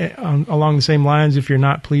along the same lines, if you're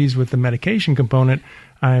not pleased with the medication component,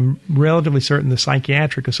 I'm relatively certain the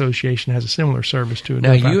Psychiatric Association has a similar service to it.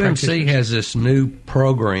 Now, UMC has this new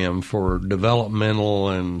program for developmental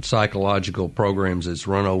and psychological programs that's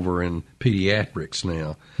run over in pediatrics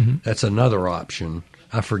now. Mm-hmm. That's another option.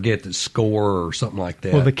 I forget the SCORE or something like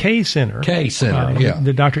that. Well, the K Center. Yeah.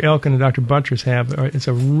 The Dr. Elkin and Dr. Buttress have. It's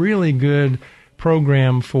a really good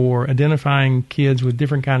program for identifying kids with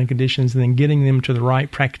different kind of conditions and then getting them to the right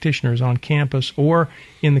practitioners on campus or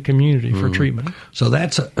in the community for treatment. So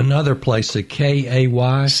that's another place, the KAY?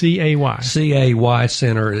 CAY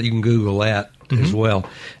Center. You can Google that as well.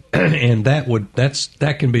 And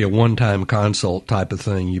that can be a one-time consult type of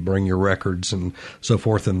thing. You bring your records and so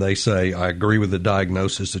forth, and they say, I agree with the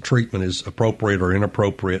diagnosis, the treatment is appropriate or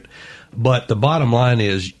inappropriate. But the bottom line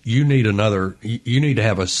is you need to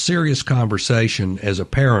have a serious conversation as a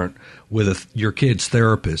parent with your kid's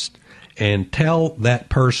therapist and tell that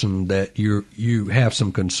person that you have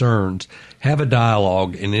some concerns. Have a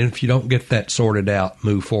dialogue, and if you don't get that sorted out,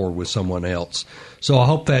 move forward with someone else. So I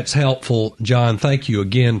hope that's helpful. John, thank you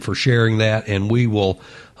again for sharing that, and we will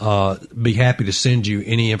be happy to send you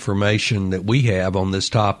any information that we have on this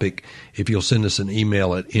topic if you'll send us an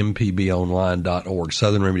email at mpbonline.org,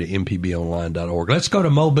 southernremedy@mpbonline.org. Let's go to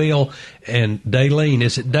Mobile and Daylene.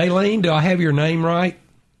 Is it Daylene? Do I have your name right?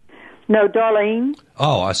 No, Darlene.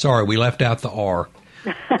 Oh, sorry, we left out the R.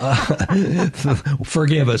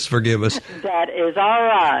 Forgive us. That is all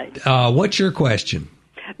right. What's your question?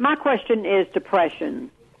 My question is depression.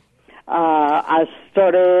 I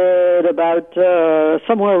started about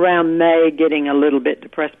somewhere around May getting a little bit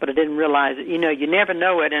depressed, but I didn't realize it. You know, you never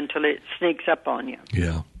know it until it sneaks up on you.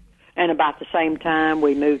 Yeah. And about the same time,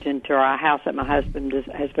 we moved into our house that my husband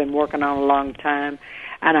has been working on a long time,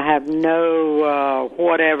 and I have no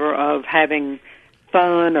whatever of having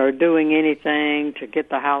fun or doing anything to get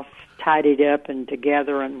the house tidied up and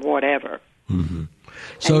together and whatever. Mm-hmm.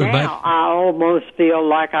 So and now I almost feel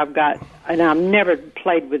like I've got, and I've never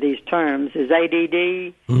played with these terms, is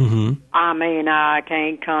ADD. Mm-hmm. I mean, I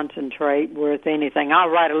can't concentrate with anything. I'll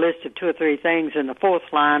write a list of 2 or 3 things, and the fourth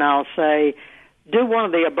line I'll say, do one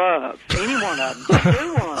of the above. Any one of them. Just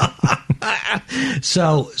do one.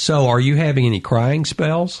 So are you having any crying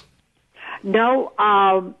spells? No.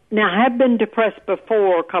 Now, I have been depressed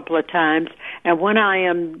before a couple of times, and when I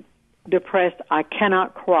am depressed, I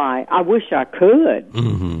cannot cry. I wish I could.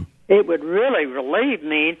 Mm-hmm. It would really relieve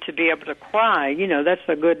me to be able to cry. You know, that's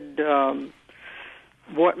a good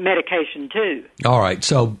medication, too. All right.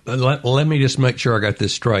 So let me just make sure I got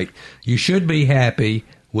this straight. You should be happy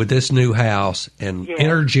with this new house and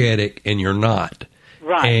energetic, and you're not.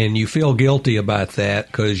 Right. And you feel guilty about that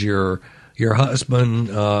because your husband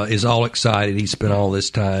is all excited. He spent all this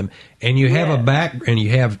time. And you have you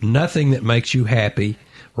have nothing that makes you happy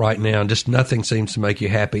right now. Just nothing seems to make you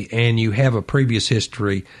happy. And you have a previous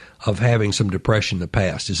history of having some depression in the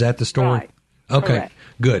past. Is that the story? Right. Okay, correct.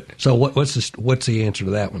 Good. So what's the answer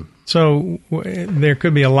to that one? So there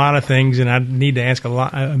could be a lot of things, and I need to ask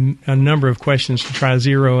a number of questions to try to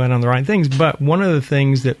zero in on the right things. But one of the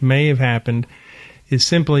things that may have happened is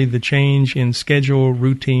simply the change in schedule,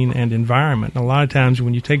 routine, and environment. A lot of times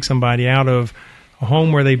when you take somebody out of a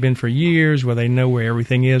home where they've been for years, where they know where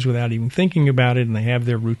everything is without even thinking about it, and they have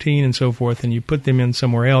their routine and so forth, and you put them in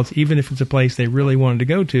somewhere else, even if it's a place they really wanted to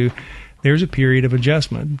go to, there's a period of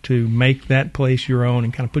adjustment to make that place your own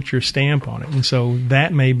and kind of put your stamp on it. And so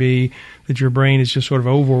that may be that your brain is just sort of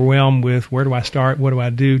overwhelmed with, where do I start? What do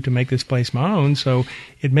I do to make this place my own? So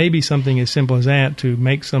it may be something as simple as that, to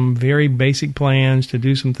make some very basic plans, to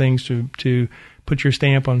do some things to put your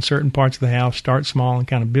stamp on certain parts of the house, start small and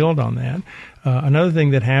kind of build on that. Another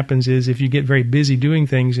thing that happens is if you get very busy doing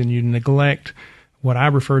things and you neglect what I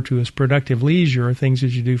refer to as productive leisure, or things that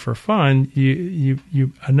you do for fun, you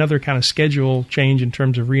another kind of schedule change in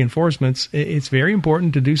terms of reinforcements. It's very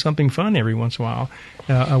important to do something fun every once in a while,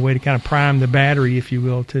 a way to kind of prime the battery, if you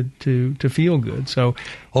will, to feel good. So,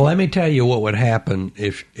 well, let me tell you what would happen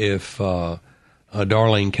if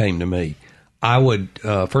Darlene came to me. I would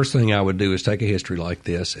first thing I would do is take a history like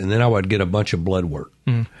this, and then I would get a bunch of blood work,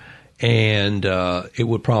 and it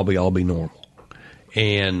would probably all be normal.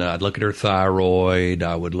 And I'd look at her thyroid,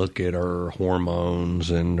 I would look at her hormones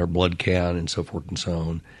and her blood count and so forth and so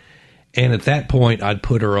on. And at that point, I'd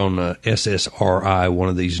put her on a SSRI, one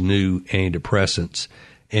of these new antidepressants,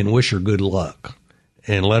 and wish her good luck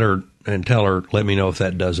and tell her, let me know if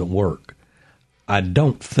that doesn't work. I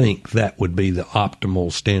don't think that would be the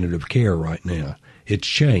optimal standard of care right now. It's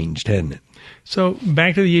changed, hasn't it? So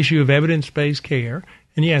back to the issue of evidence-based care.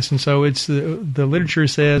 And yes, and so it's the literature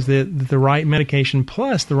says that the right medication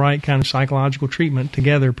plus the right kind of psychological treatment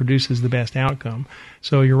together produces the best outcome.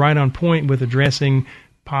 So you're right on point with addressing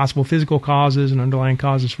possible physical causes and underlying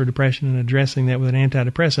causes for depression and addressing that with an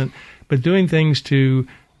antidepressant, but doing things to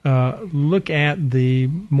look at the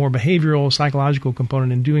more behavioral, psychological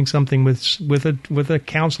component and doing something with a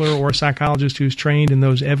counselor or a psychologist who's trained in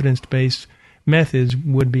those evidence-based methods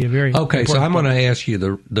would be a very okay. So I'm going to ask you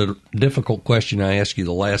the difficult question I asked you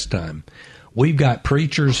the last time. We've got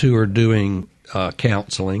preachers who are doing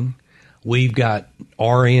counseling. We've got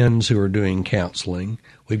RNs who are doing counseling.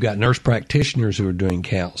 We've got nurse practitioners who are doing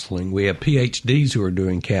counseling. We have PhDs who are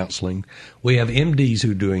doing counseling. We have MDs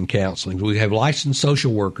who are doing counseling. We have licensed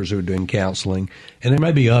social workers who are doing counseling. And there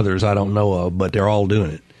may be others I don't know of, but they're all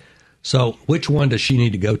doing it. So which one does she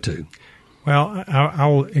need to go to? Well,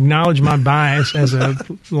 I'll acknowledge my bias as a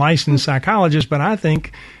licensed psychologist, but I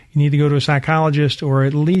think you need to go to a psychologist or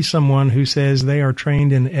at least someone who says they are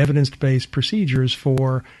trained in evidence-based procedures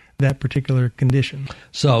for that particular condition.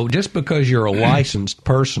 So just because you're a licensed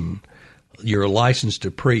person, you're licensed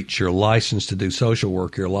to preach, you're licensed to do social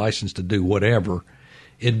work, you're licensed to do whatever,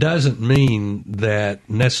 it doesn't mean that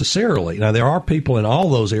necessarily. Now, there are people in all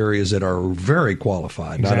those areas that are very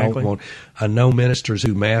qualified. Exactly. I know ministers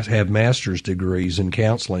who have master's degrees in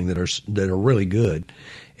counseling that are really good,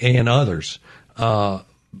 and others.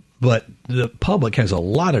 But the public has a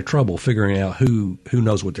lot of trouble figuring out who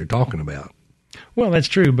knows what they're talking about. Well, that's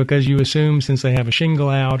true, because you assume since they have a shingle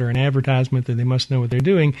out or an advertisement that they must know what they're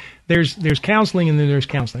doing. There's counseling, and then there's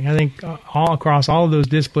counseling. I think all across all of those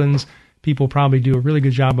disciplines, people probably do a really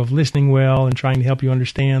good job of listening well and trying to help you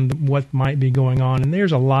understand what might be going on. And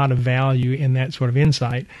there's a lot of value in that sort of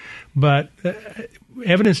insight. But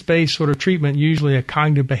evidence-based sort of treatment, usually a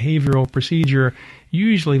cognitive behavioral procedure,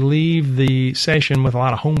 usually leave the session with a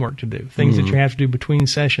lot of homework to do, things that you have to do between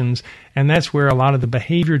sessions. And that's where a lot of the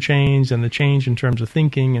behavior change and the change in terms of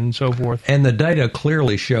thinking and so forth. And the data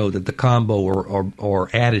clearly show that the combo are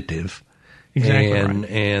additive. Exactly right.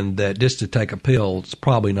 And that just to take a pill is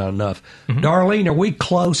probably not enough. Darlene, are we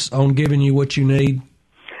close on giving you what you need?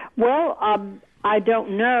 Well, I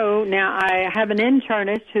don't know. Now, I have an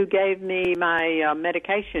internist who gave me my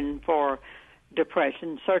medication for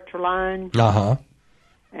depression, sertraline. Uh-huh.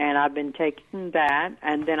 And I've been taking that,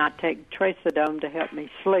 and then I take Trazodone to help me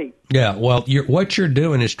sleep. Yeah, well, what you're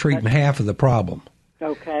doing is treating half of the problem.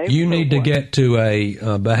 Okay. You need to get to a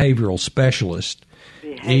behavioral specialist.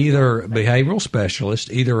 Either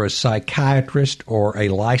a psychiatrist or a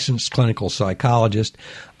licensed clinical psychologist.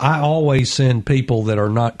 I always send people that are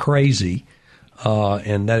not crazy,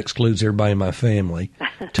 and that excludes everybody in my family,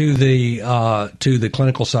 to the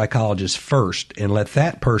clinical psychologist first, and let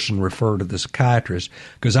that person refer to the psychiatrist,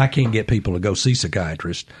 because I can't get people to go see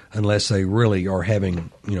psychiatrists unless they really are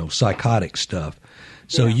having psychotic stuff.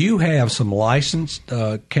 So you have some licensed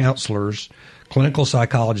counselors, clinical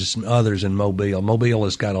psychologists, and others in Mobile. Mobile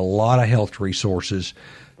has got a lot of health resources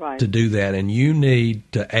to do that, and you need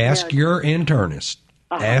to ask your internist.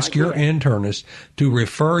 Ask your internist to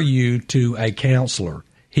refer you to a counselor.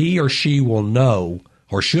 He or she will know,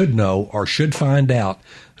 or should find out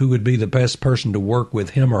who would be the best person to work with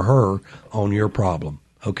him or her on your problem.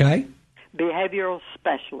 Okay? Behavioral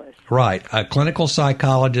specialist. Right. A clinical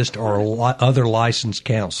psychologist or other licensed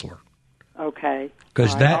counselor. Okay.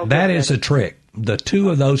 Because that is a trick. The two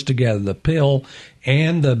of those together, the pill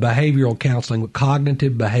and the behavioral counseling with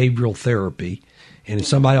cognitive behavioral therapy, and if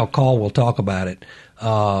somebody will call, we'll talk about it,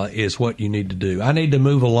 is what you need to do. I need to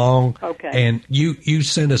move along. Okay. And you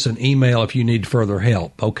send us an email if you need further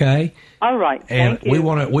help, okay? All right. And Thank you.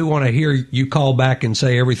 we want to hear you call back and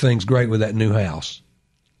say everything's great with that new house.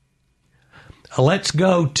 Let's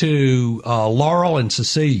go to Laurel and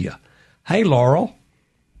Cecilia. Hey, Laurel.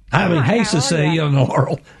 Hey, Cecilia and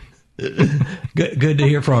Laurel. Good to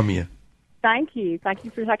hear from you. Thank you. Thank you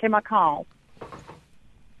for taking my call.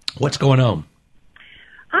 What's going on?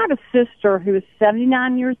 I have a sister who is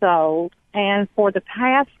 79 years old, and for the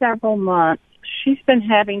past several months, she's been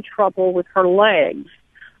having trouble with her legs,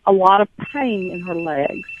 a lot of pain in her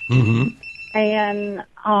legs. Mm-hmm. And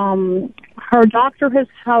her doctor has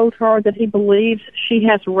told her that he believes she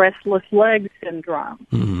has restless leg syndrome.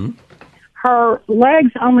 Mm-hmm. Her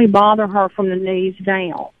legs only bother her from the knees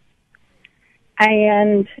down.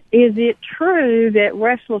 And is it true that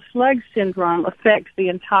restless leg syndrome affects the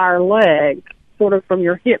entire leg, sort of from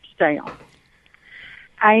your hips down?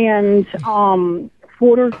 And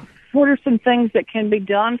what are some things that can be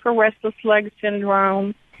done for restless leg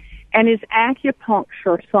syndrome? And is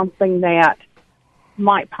acupuncture something that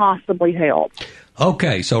might possibly help?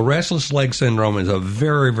 Okay, so restless leg syndrome is a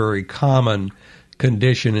very, very common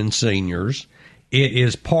condition in seniors. It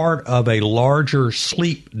is part of a larger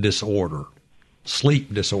sleep disorder.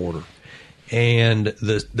 And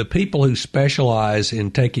the people who specialize in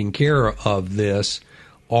taking care of this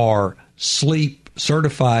are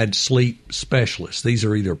certified sleep specialists. These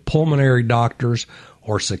are either pulmonary doctors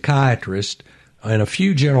or psychiatrists, and a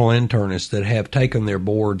few general internists that have taken their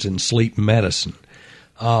boards in sleep medicine.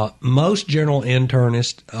 Most general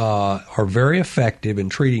internists are very effective in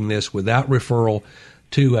treating this without referral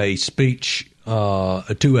to a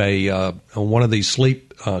one of these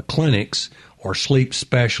sleep clinics or sleep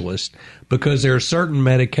specialists, because there are certain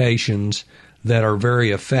medications that are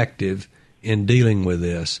very effective in dealing with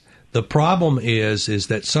this. The problem is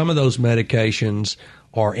that some of those medications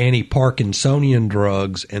are anti-Parkinsonian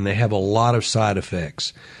drugs, and they have a lot of side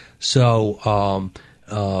effects. So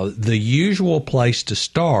the usual place to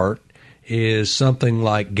start is something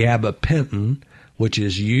like gabapentin, which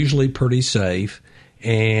is usually pretty safe,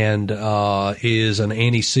 and is an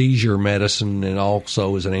anti-seizure medicine and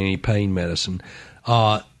also is an anti-pain medicine.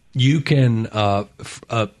 You can the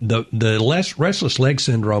restless leg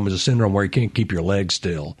syndrome is a syndrome where you can't keep your legs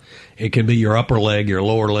still. It can be your upper leg, your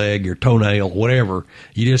lower leg, your toenail, whatever.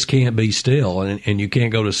 You just can't be still, and you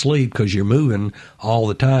can't go to sleep because you're moving all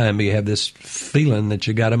the time. You have this feeling that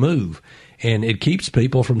you got to move. And it keeps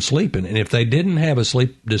people from sleeping. And if they didn't have a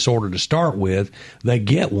sleep disorder to start with, they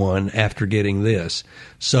get one after getting this.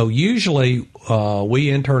 So usually we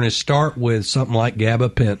internists start with something like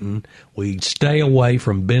gabapentin. We stay away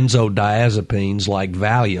from benzodiazepines like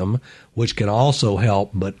Valium, which can also help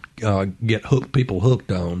but get people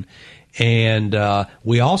hooked on. And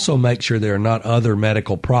we also make sure there are not other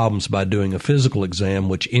medical problems by doing a physical exam,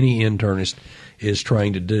 which any internist is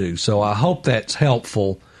trained to do. So I hope that's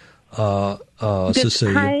helpful. Does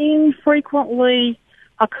Cecilia, pain frequently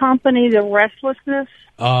accompany the restlessness?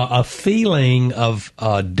 A feeling of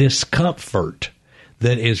discomfort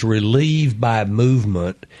that is relieved by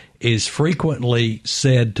movement is frequently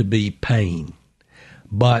said to be pain.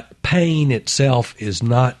 But pain itself is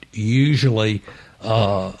not usually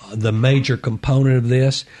the major component of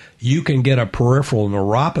this. You can get a peripheral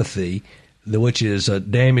neuropathy, which is a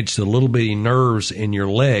damage to little bitty nerves in your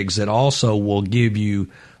legs that also will give you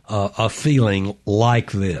a feeling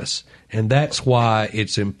like this. And that's why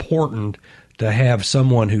it's important to have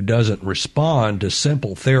someone who doesn't respond to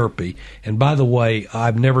simple therapy. And by the way,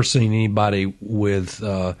 I've never seen anybody with,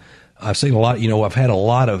 I've seen a lot, I've had a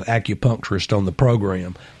lot of acupuncturists on the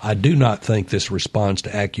program. I do not think this responds to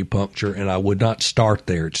acupuncture, and I would not start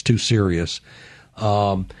there. It's too serious.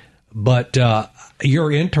 But your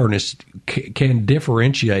internist can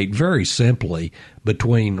differentiate very simply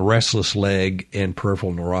between restless leg and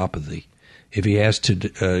peripheral neuropathy. If he has to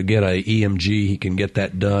get a EMG, he can get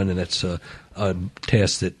that done, and it's a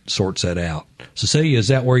test that sorts that out. Cecilia, is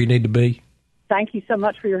that where you need to be? Thank you so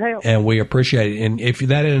much for your help. And we appreciate it. And if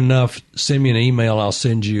that ain't enough, send me an email. I'll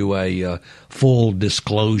send you a full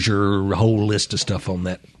disclosure, a whole list of stuff on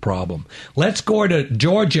that problem. Let's go to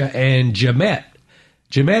Georgia and Jemet.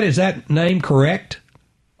 Jemet, is that name correct?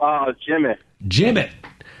 Jimmy. Jimmy.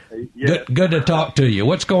 Yes. Good to talk to you.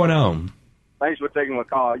 What's going on? Thanks for taking my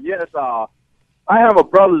call. Yes, I have a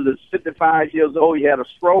brother that's 55 years old. He had a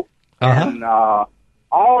stroke, and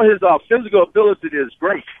all his physical ability is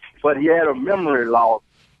great, but he had a memory loss.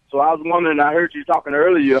 So I was wondering, I heard you talking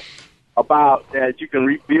earlier about that you can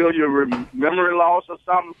rebuild your memory loss or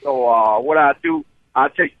something. So what I do, I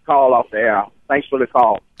take the call off the air. Thanks for the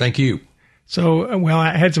call. Thank you. So, well,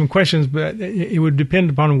 I had some questions, but it would depend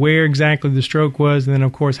upon where exactly the stroke was, and then,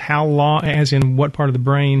 of course, how long, as in what part of the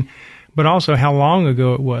brain, but also how long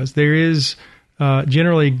ago it was. There is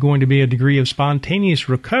generally going to be a degree of spontaneous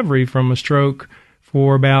recovery from a stroke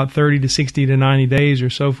for about 30 to 60 to 90 days or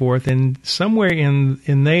so forth, and somewhere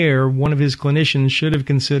in there, one of his clinicians should have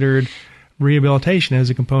considered rehabilitation as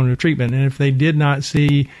a component of treatment, and if they did not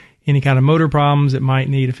see any kind of motor problems that might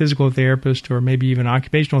need a physical therapist or maybe even an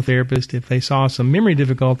occupational therapist, if they saw some memory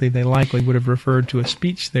difficulty, they likely would have referred to a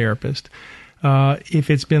speech therapist.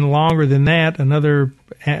 If it's been longer than that, another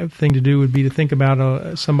thing to do would be to think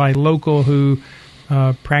about somebody local who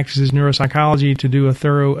practices neuropsychology to do a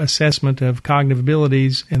thorough assessment of cognitive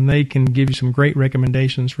abilities, and they can give you some great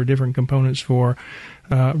recommendations for different components for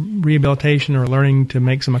rehabilitation or learning to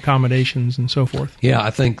make some accommodations and so forth. Yeah,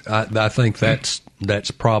 I think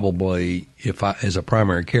that's probably, if I, as a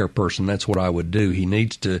primary care person, that's what I would do. He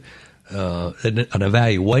needs to, an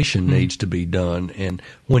evaluation needs to be done. And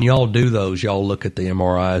when y'all do those, y'all look at the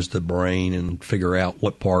MRIs, the brain, and figure out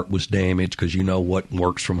what part was damaged because you know what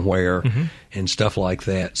works from where and stuff like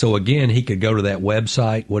that. So, again, he could go to that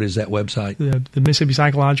website. What is that website? The Mississippi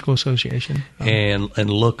Psychological Association. And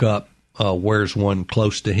look up where's one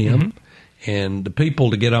close to him. And the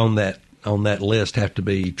people to get on that list have to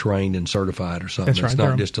be trained and certified or something. That's right. It's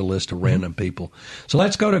not just a list of random people. So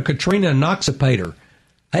let's go to Katrina and Noxapater.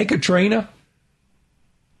 Hey, Katrina.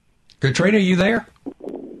 Katrina, you there?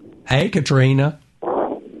 Hey, Katrina.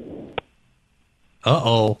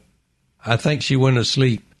 Uh-oh. I think she went to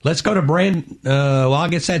sleep. Let's go to Brandon. Well, I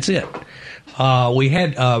guess that's it. We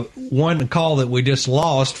had one call that we just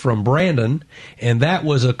lost from Brandon, and that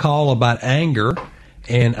was a call about anger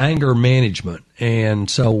and anger management. And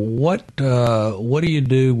so what do you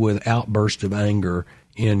do with outbursts of anger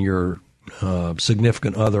in your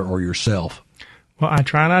significant other or yourself? Well, I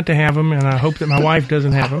try not to have them, and I hope that my wife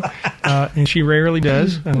doesn't have them, and she rarely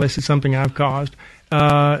does, unless it's something I've caused.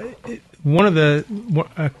 One of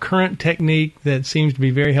the current technique that seems to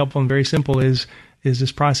be very helpful and very simple is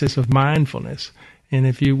this process of mindfulness,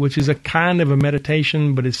 and which is a kind of a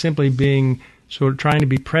meditation, but it's simply being sort of trying to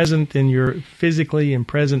be present in your physically and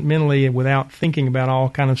present mentally and without thinking about all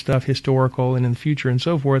kind of stuff historical and in the future and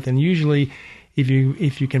so forth. And usually if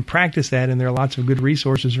you can practice that, and there are lots of good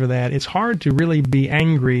resources for that, it's hard to really be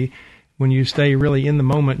angry when you stay really in the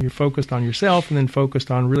moment and you're focused on yourself and then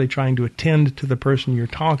focused on really trying to attend to the person you're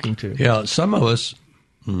talking to. Yeah, some of us,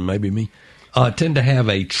 maybe me, tend to have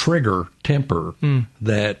a trigger temper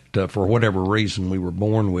that for whatever reason we were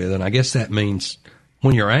born with. And I guess that means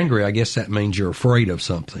when you're angry, I guess that means you're afraid of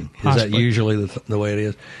something. Is Possibly. that usually the way it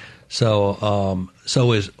is? So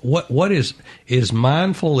is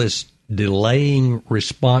mindfulness delaying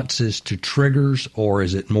responses to triggers, or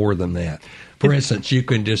is it more than that? For instance, you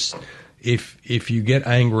can just, if you get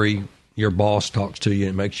angry, your boss talks to you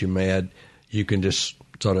and it makes you mad, you can just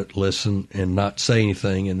sort of listen and not say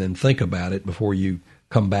anything and then think about it before you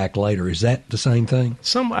come back later. Is that the same thing?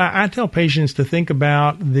 I tell patients to think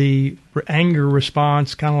about the anger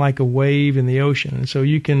response kind of like a wave in the ocean. And so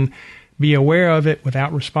you can be aware of it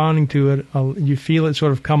without responding to it. You feel it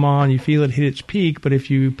sort of come on, you feel it hit its peak, but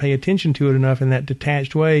if you pay attention to it enough in that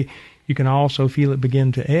detached way, you can also feel it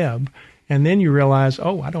begin to ebb. And then you realize,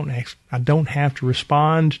 I don't have to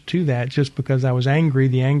respond to that just because I was angry.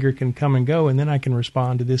 The anger can come and go, and then I can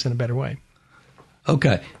respond to this in a better way.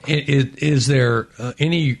 Okay. Is there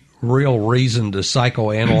any real reason to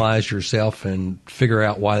psychoanalyze yourself and figure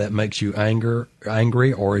out why that makes you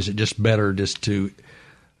angry, or is it just better just to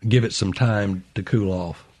give it some time to cool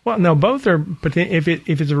off? Well, no, both are. If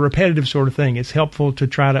it's a repetitive sort of thing, it's helpful to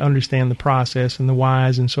try to understand the process and the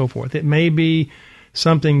whys and so forth. It may be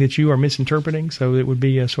something that you are misinterpreting, so it would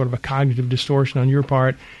be a sort of a cognitive distortion on your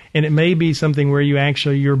part, and it may be something where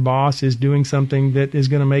your boss is doing something that is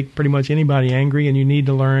going to make pretty much anybody angry, and you need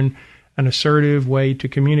to learn an assertive way to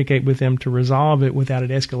communicate with them to resolve it without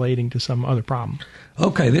it escalating to some other problem.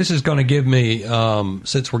 Okay, this is going to give me,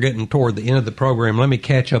 since we're getting toward the end of the program, let me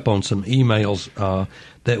catch up on some emails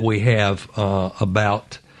that we have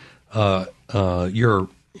about your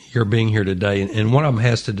being here today, and one of them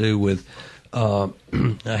has to do with I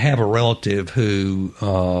have a relative who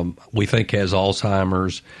we think has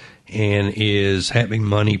Alzheimer's and is having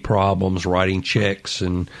money problems, writing checks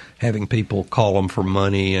and having people call them for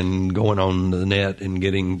money and going on the net and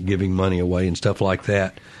giving money away and stuff like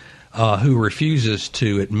that, who refuses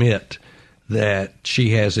to admit that she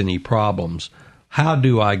has any problems. How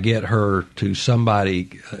do I get her to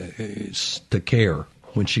somebody to care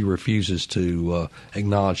when she refuses to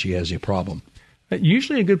acknowledge she has a problem?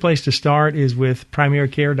 Usually a good place to start is with primary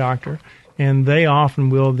care doctor, and they often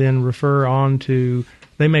will then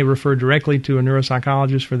they may refer directly to a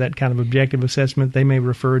neuropsychologist for that kind of objective assessment. They may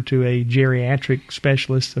refer to a geriatric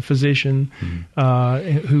specialist, a physician,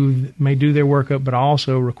 who may do their workup, but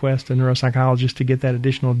also request a neuropsychologist to get that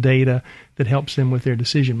additional data that helps them with their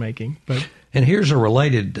decision making. And here's a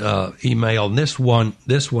related email. And this one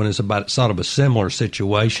is about sort of a similar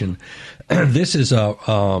situation. This is a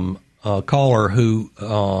caller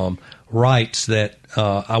who writes that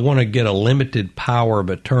I want to get a limited power of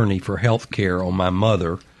attorney for health care on my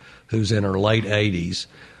mother, who's in her late 80s,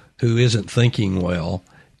 who isn't thinking well,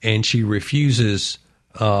 and she refuses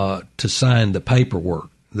to sign the paperwork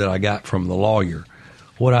that I got from the lawyer.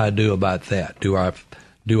 What do I do about that? Do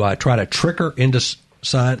I try to trick her into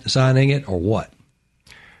signing it, or what?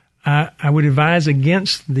 I would advise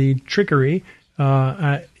against the trickery.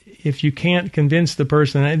 If you can't convince the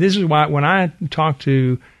person, this is why when I talk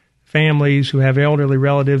to families who have elderly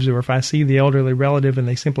relatives, or if I see the elderly relative and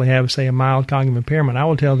they simply have, say, a mild cognitive impairment, I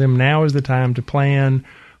will tell them now is the time to plan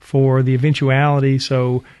for the eventuality.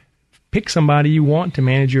 So pick somebody you want to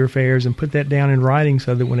manage your affairs and put that down in writing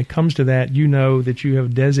so that when it comes to that, you know that you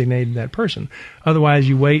have designated that person. Otherwise,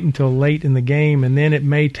 you wait until late in the game, and then it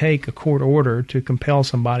may take a court order to compel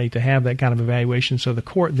somebody to have that kind of evaluation. So the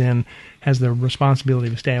court then has the responsibility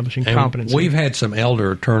of establishing competency. We've had some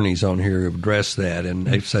elder attorneys on here who've addressed that, and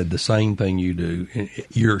they've said the same thing you do.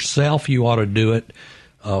 Yourself, you ought to do it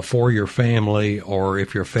for your family, or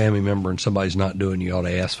if you're a family member and somebody's not doing it, you ought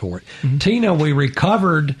to ask for it. Mm-hmm. Tina, we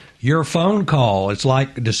recovered your phone call. It's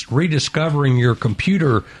like just rediscovering your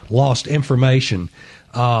computer lost information.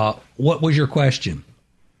 What was your question?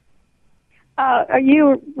 Are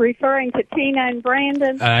you referring to Tina and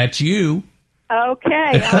Brandon? It's you.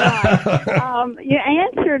 Okay, all right. You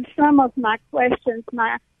answered some of my questions.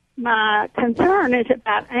 My concern is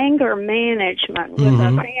about anger management with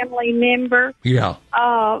a family member. Yeah.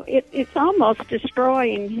 It's almost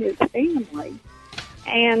destroying his family.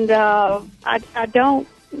 And I don't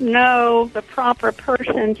know the proper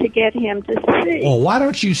person to get him to see. Well, why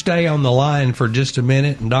don't you stay on the line for just a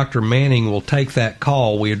minute, and Dr. Manning will take that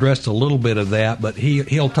call. We addressed a little bit of that, but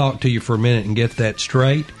he'll talk to you for a minute and get that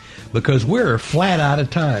straight, because we're flat out of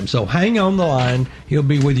time. So hang on the line. He'll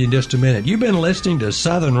be with you in just a minute. You've been listening to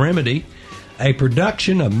Southern Remedy, a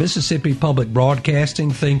production of Mississippi Public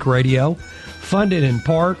Broadcasting Think Radio, funded in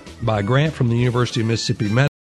part by a grant from the University of Mississippi Medicine.